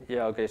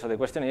 Yeah, okay, so the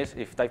question is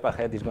if type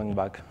ahead is going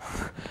back.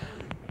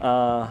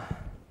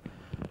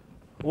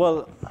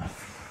 Well,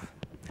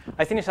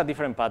 I think it's a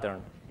different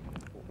pattern.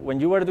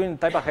 When you were doing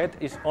type ahead,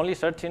 it's only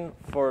searching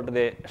for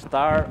the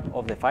start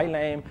of the file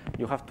name.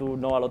 You have to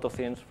know a lot of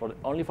things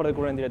only for the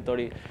current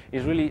directory.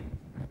 It's really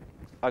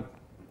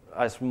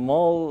a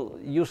small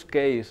use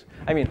case.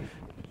 I mean,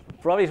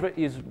 probably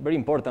is very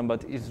important,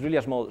 but it's really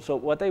a small. So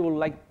what I would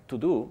like to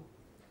do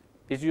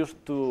is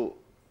just to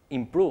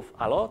improve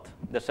a lot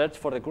the search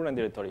for the current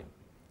directory.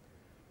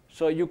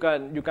 So you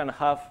can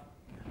have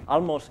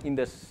almost in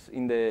the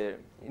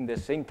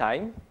same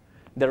time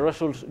the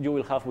results you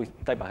will have with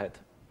type ahead,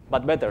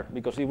 but better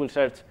because it will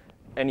search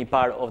any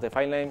part of the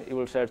file name. It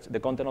will search the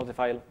content of the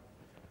file.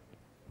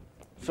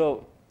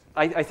 So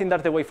I think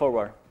that's the way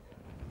forward.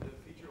 The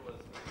feature was,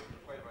 you're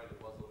quite right,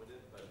 it was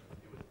limited, but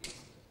it was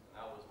instant.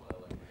 That was what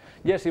I liked.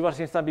 Yes, it was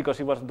instant because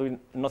it was doing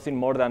nothing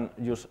more than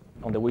just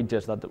on the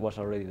widgets that was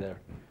already there.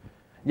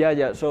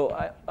 Yeah. So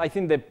I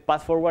think the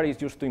path forward is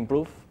just to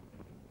improve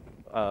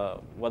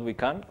what we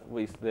can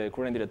with the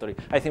current directory.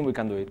 I think we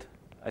can do it.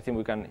 I think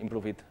we can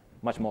improve it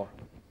much more.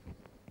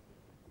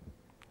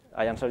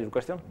 I answered your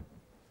question?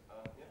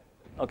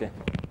 Yeah. OK,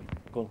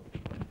 cool.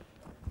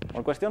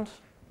 More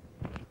questions?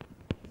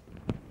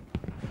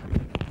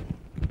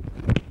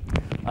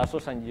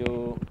 Asos, and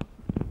you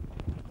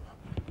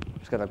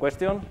get a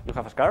question. You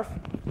have a scarf.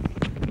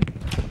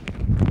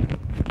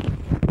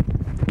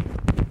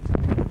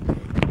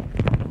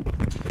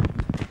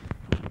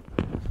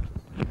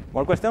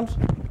 More questions?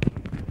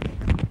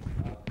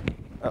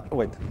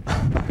 Wait.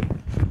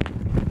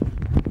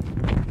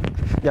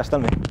 Yes, tell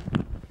me. I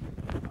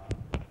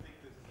think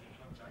this is in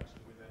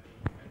conjunction with a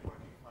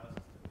networking file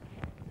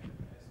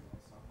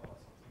system, or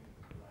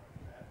something like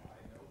that.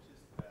 I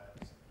noticed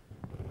that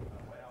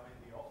when I'm in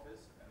the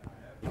office and I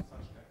have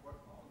such network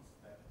mounts,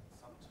 that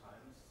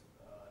sometimes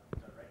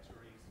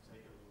directories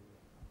take a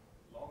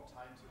long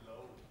time to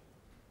load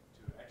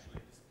to actually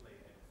display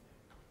anything.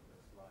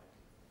 It's like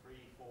 3,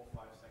 4,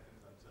 5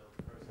 seconds until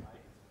the first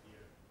icons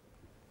appear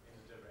in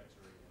the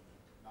directory.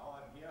 And now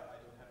I'm here, I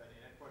don't have any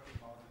networking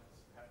mount.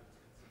 It happens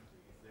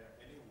instantly. Is there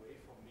any way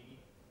for me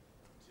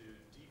to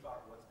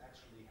debug what's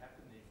actually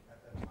happening at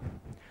that time?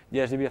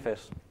 Yes,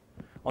 GBFS.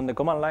 On the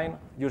command line,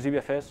 use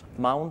GBFS,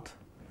 mount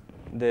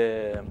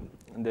the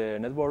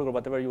network or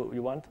whatever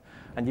you want.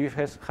 And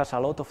GBFS has a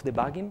lot of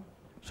debugging,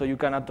 so you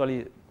can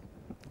actually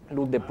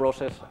look the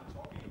process. I'm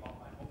talking about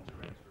my home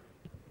directory.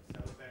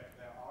 So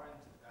there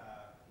aren't,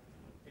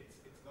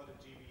 it's not a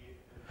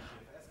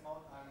GBFS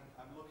mount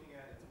I'm looking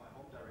at, it's my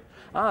home directory.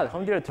 Ah, the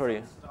home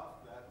directory.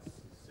 Stuff that's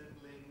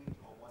sibling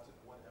or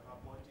whatever,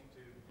 pointing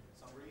to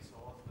some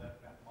resource that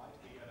might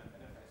be an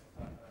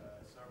NFS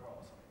server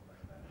or something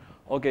like that.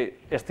 OK,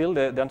 still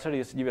the answer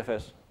is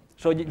GBFS.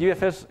 So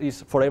GBFS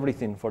is for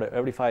everything, for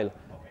every file.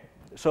 Okay.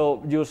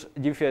 So use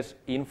GBFS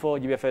info,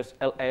 GBFS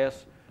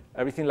ls,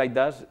 everything like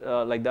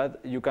that.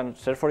 You can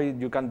search for it.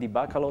 You can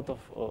debug a lot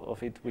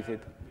of it with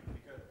it.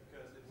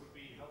 Because it would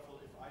be helpful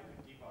if I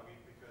could debug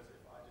it, because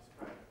if I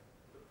describe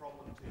the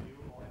problem to you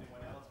or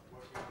anyone else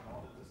working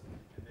on Nautilus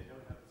and they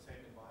don't have the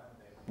same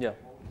environment, they Yeah.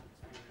 won't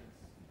experience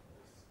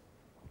this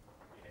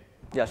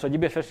behavior. Yeah, so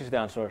GBFS is the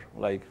answer.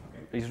 Like,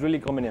 it's really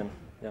convenient.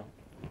 Yeah.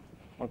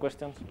 More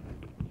questions?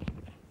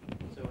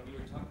 So when you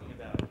were talking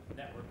about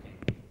networking,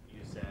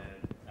 you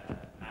said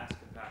ask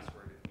a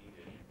password if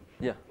needed.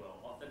 Yeah. Well,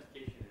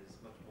 authentication is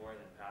much more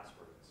than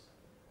passwords.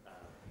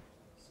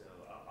 So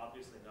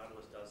obviously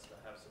Nautilus does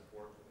have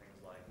support for things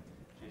like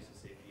JSON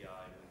API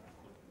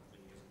when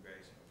using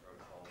various different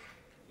protocols.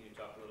 Can you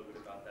talk a little bit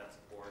about that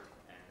support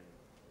and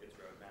its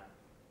roadmap?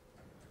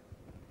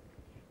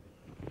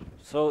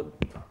 So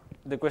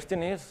the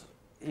question is,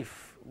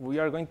 if we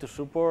are going to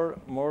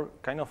support more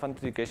kind of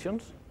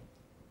authentications.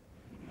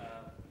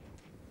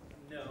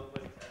 No,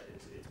 but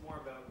it's more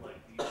about like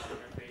the user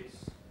interface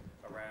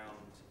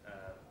around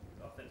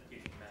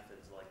authentication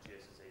methods like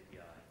JS's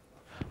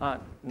API.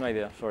 No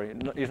idea. Sorry,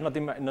 no, it's not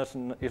in my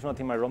it's not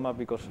in my roadmap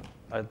because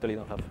I actually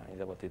don't have any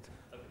idea about it.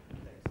 Okay,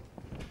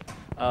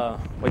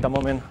 thanks. Wait a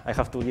moment. I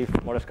have to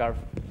give more scarf.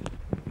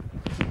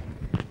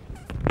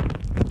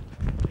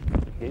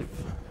 Give.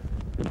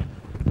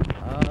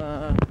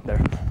 There.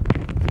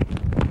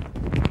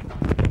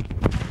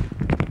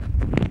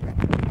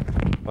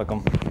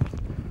 Welcome.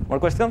 More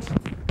questions?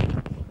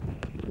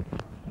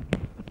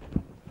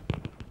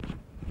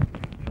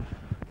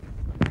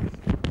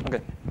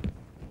 Okay.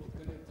 What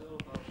can you tell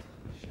about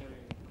sharing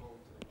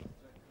code in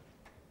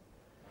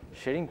Tracker?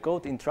 Sharing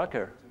code in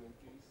Tracker.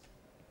 Opportunities.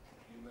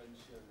 You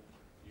mentioned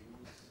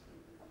use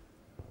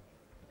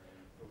and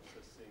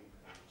processing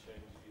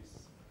changes.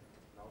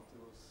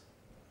 Nautilus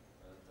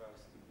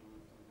tries to do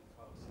to the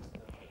file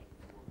system and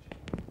watching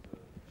the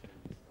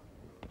changes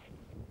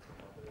from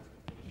other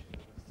application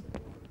and so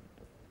on.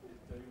 It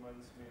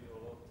reminds me a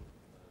lot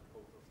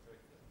code of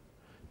Tracker.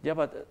 Yeah,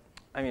 but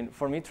I mean,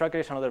 for me, Tracker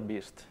is another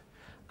beast,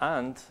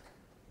 and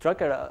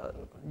Tracker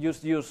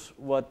use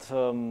what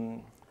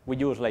we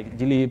use, like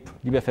glib,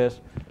 gbfs,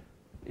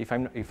 if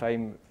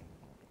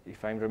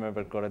I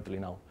remember correctly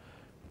now.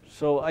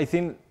 So I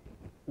think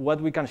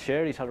what we can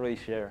share is already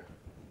shared.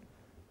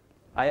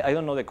 I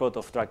don't know the code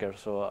of Tracker,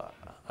 so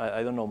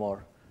I don't know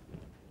more,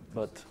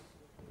 but. To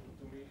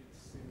me, it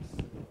seems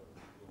similar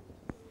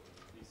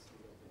to these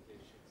two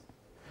applications.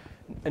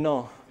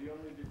 No. The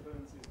only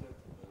difference is that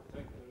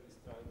Tracker is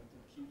trying to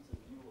keep the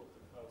view of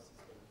the file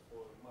system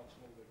for much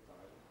longer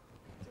time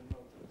than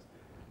Nautilus.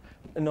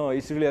 No,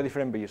 it's really a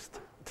different beast.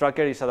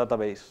 Tracker is a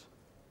database.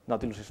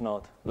 Nautilus is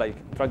not. Like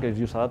Tracker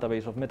uses a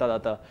database of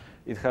metadata.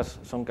 It has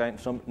some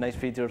nice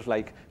features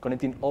like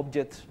connecting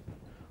objects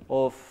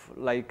of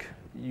like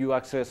you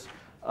access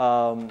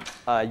a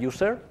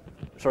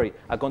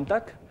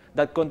contact.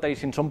 That contact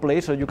is in some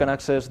place, so you can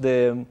access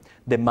the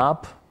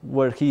map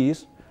where he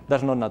is.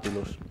 That's not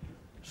Nautilus.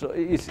 So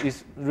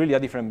it's really a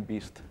different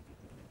beast.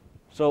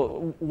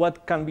 So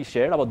what can be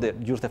shared about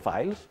use the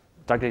files?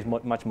 Tracker is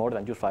much more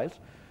than use files.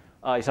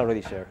 It's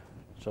already shared.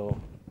 So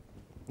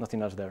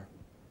nothing else there.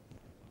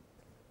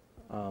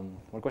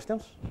 More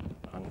questions?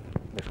 And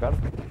the scarf.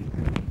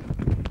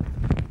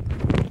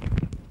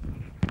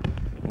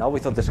 Now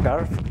without the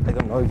scarf, I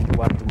don't know if you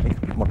want to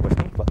make more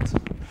questions, but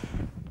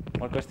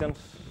more questions?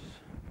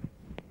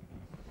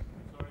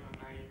 Sorry, I'm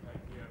naive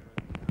idea,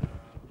 but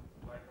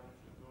why don't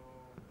you do,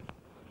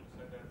 you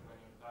said that when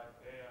you type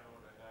AI or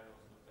AI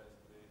also test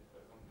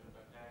the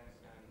computer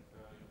hangs and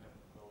you have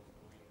to close the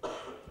window.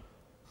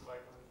 Why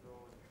don't you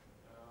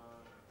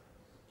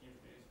give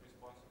this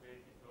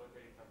responsibility to a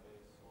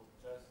database? So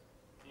just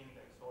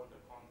index all the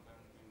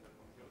content in the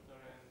computer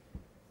and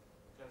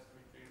just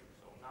retrieve.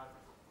 So not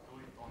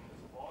do it on the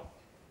spot,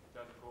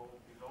 just go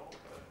below,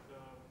 but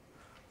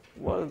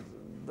Well,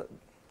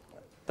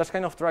 that's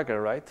kind of Tracker,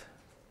 right?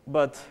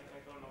 But I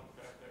don't know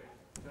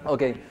Tracker.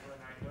 okay. When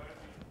I heard it,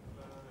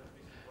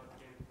 this is what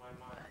came to my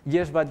mind.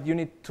 Yes, but you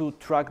need to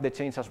track the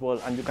change as well,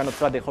 and you cannot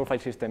track the whole file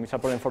system. It's a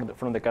problem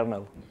from the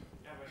kernel.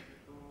 Yeah, but you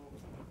do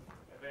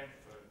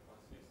eventual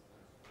consistency.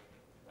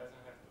 It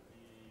doesn't have to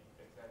be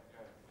exactly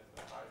because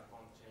the files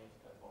don't change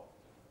that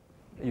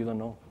often. You don't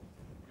know.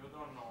 You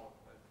don't know.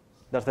 But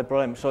That's the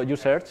problem. So you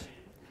search,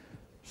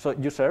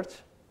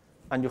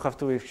 and you have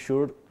to be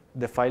sure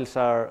the files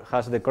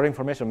has the correct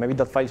information. Maybe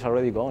that file is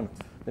already gone.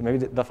 Maybe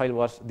that file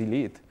was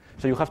deleted.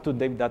 So you have to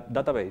update that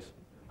database.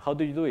 How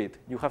do you do it?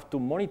 You have to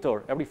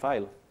monitor every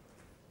file.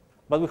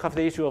 But we have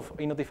the issue of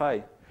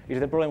eNotify. It's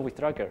the problem with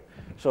Tracker.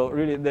 So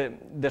really,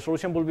 the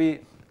solution will be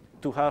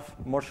to have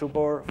more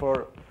support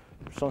for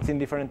something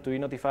different to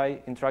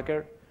eNotify in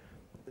Tracker.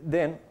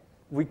 Then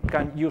we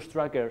can use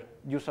Tracker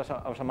just as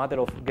a matter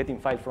of getting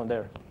files from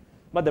there.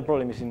 But the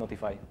problem is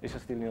eNotify. It's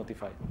still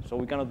eNotify. So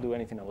we cannot do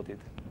anything about it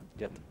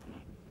yet.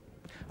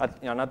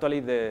 And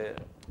actually, the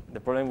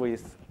problem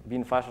with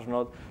being fast or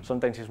not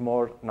sometimes is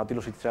more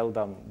Nautilus itself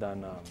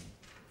than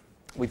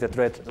with the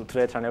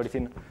threads and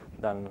everything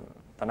than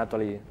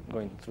actually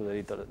going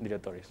through the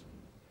directories.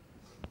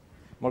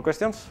 More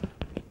questions?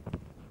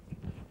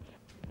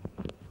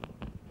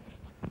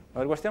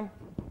 Another question?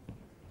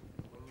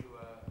 When you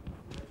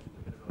mentioned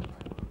a bit about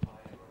Nautilus and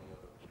running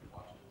out of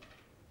watches,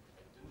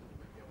 I didn't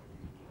really get what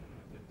you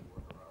did to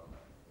work around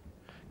that.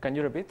 Can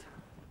you repeat?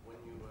 When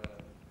you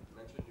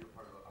mentioned you're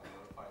part of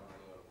Notify and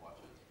running out of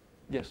watches,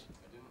 Yes.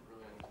 I didn't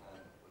really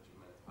understand what you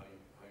meant, how you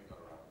got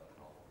around that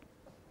at all.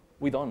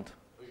 We don't.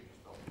 Oh, you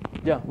just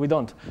don't. Yeah, we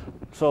don't.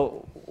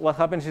 So what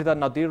happens is that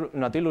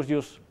Nautilus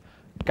use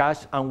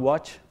cache and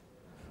watch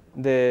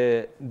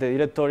the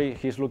directory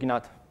he's looking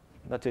at.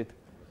 That's it.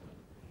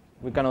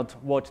 We cannot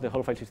watch the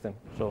whole file system.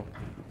 So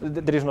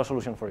there is no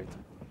solution for it.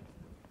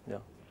 Yeah.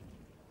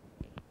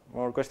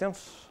 More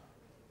questions?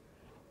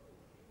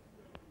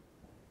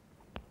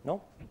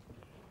 No?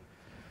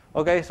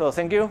 Okay, so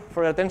thank you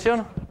for your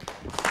attention.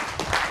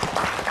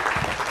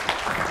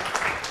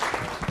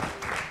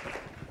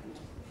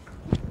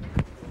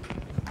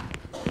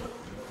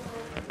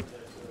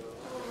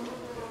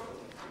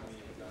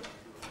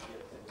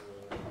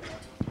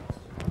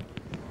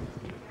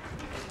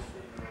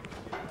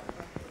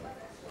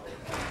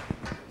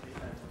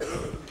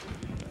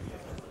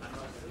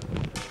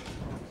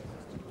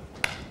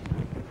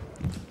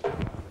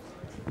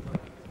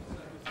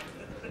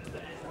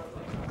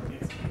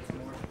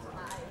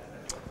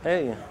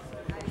 Hey.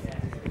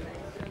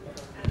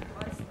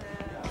 What's the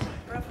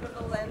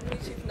preferable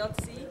language if not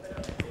C?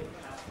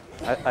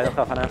 I don't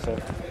have an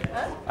answer.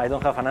 Huh? I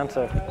don't have an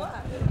answer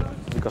Why?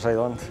 because I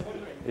don't.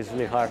 It's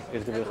really hard.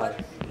 It's really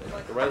hard.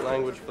 The right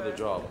language for the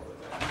job.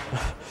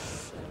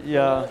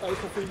 Yeah. I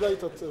have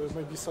related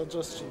maybe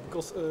suggestion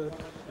because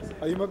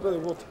I remember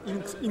what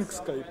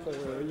Inkscape,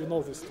 you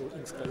know this tool,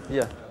 Inkscape.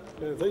 Yeah.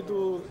 They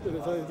do,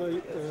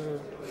 they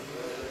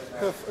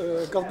have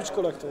a garbage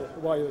collector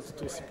wired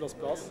to C++,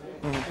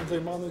 and they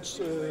manage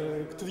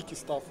tricky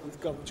stuff with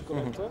garbage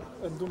collector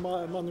and do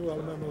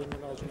manual memory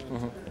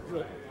management.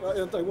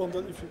 And I wonder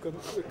if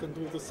you can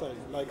do the same,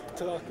 like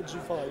track G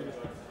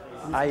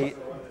file.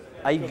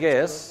 I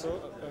guess,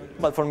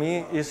 but for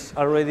me it's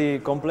already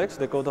complex,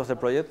 the code of the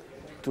project,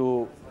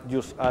 to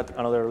just add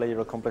another layer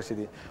of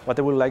complexity. What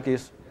I would like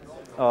is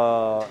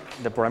the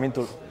programming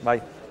tool.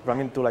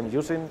 Programming tool I'm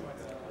using,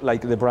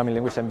 like the programming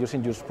language I'm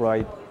using, just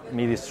provide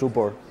me this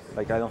support.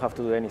 Like I don't have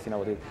to do anything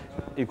about it.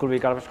 It could be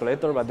garbage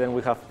collector, but then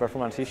we have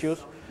performance issues.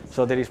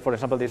 So there is, for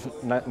example, this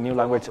new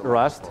language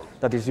Rust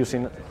that is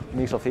using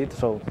mix of it.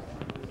 So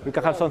we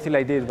can have something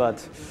like this, but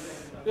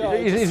Yeah,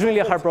 it's really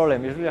a hard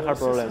problem. It's really a hard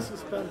problem. You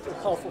spend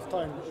half of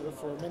time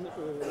for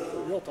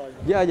your time.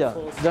 Yeah,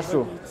 So that's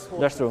true. maybe it's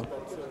That's true.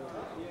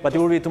 But it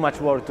would be too much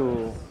work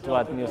to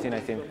add new thing, I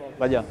think.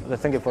 But yeah,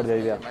 thank you for the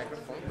idea.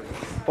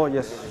 Oh,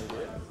 yes.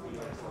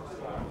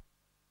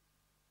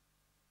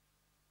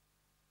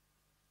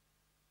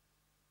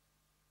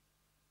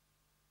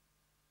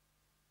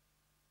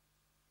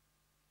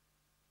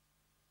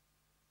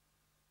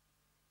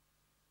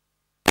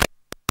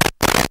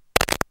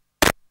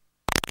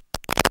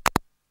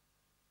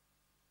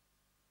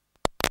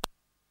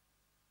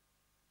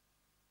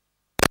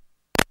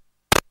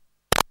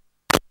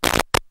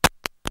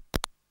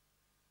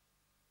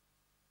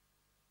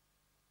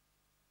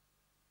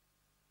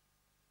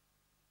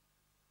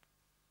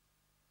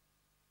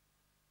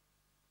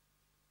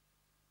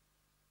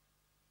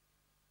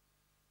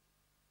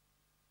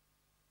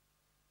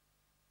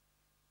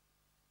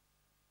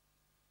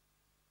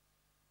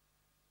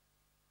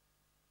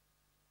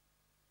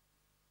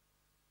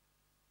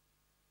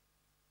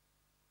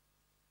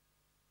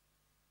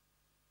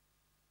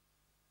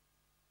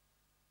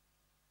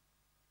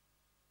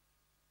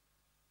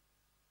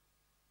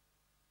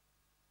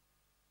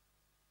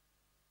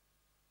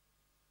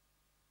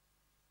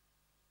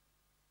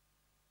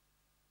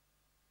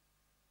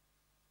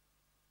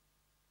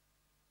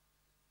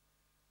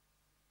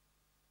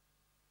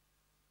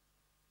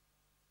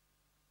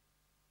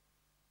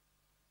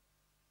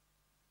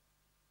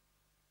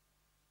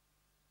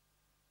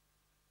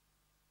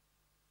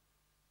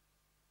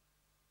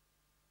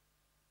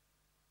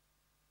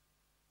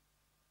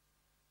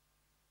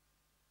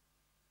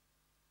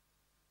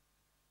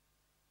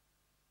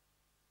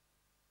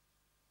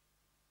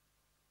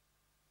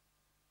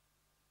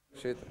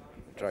 Should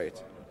try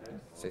it.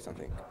 Say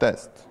something.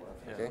 Test.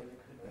 Okay?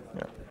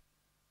 Yeah.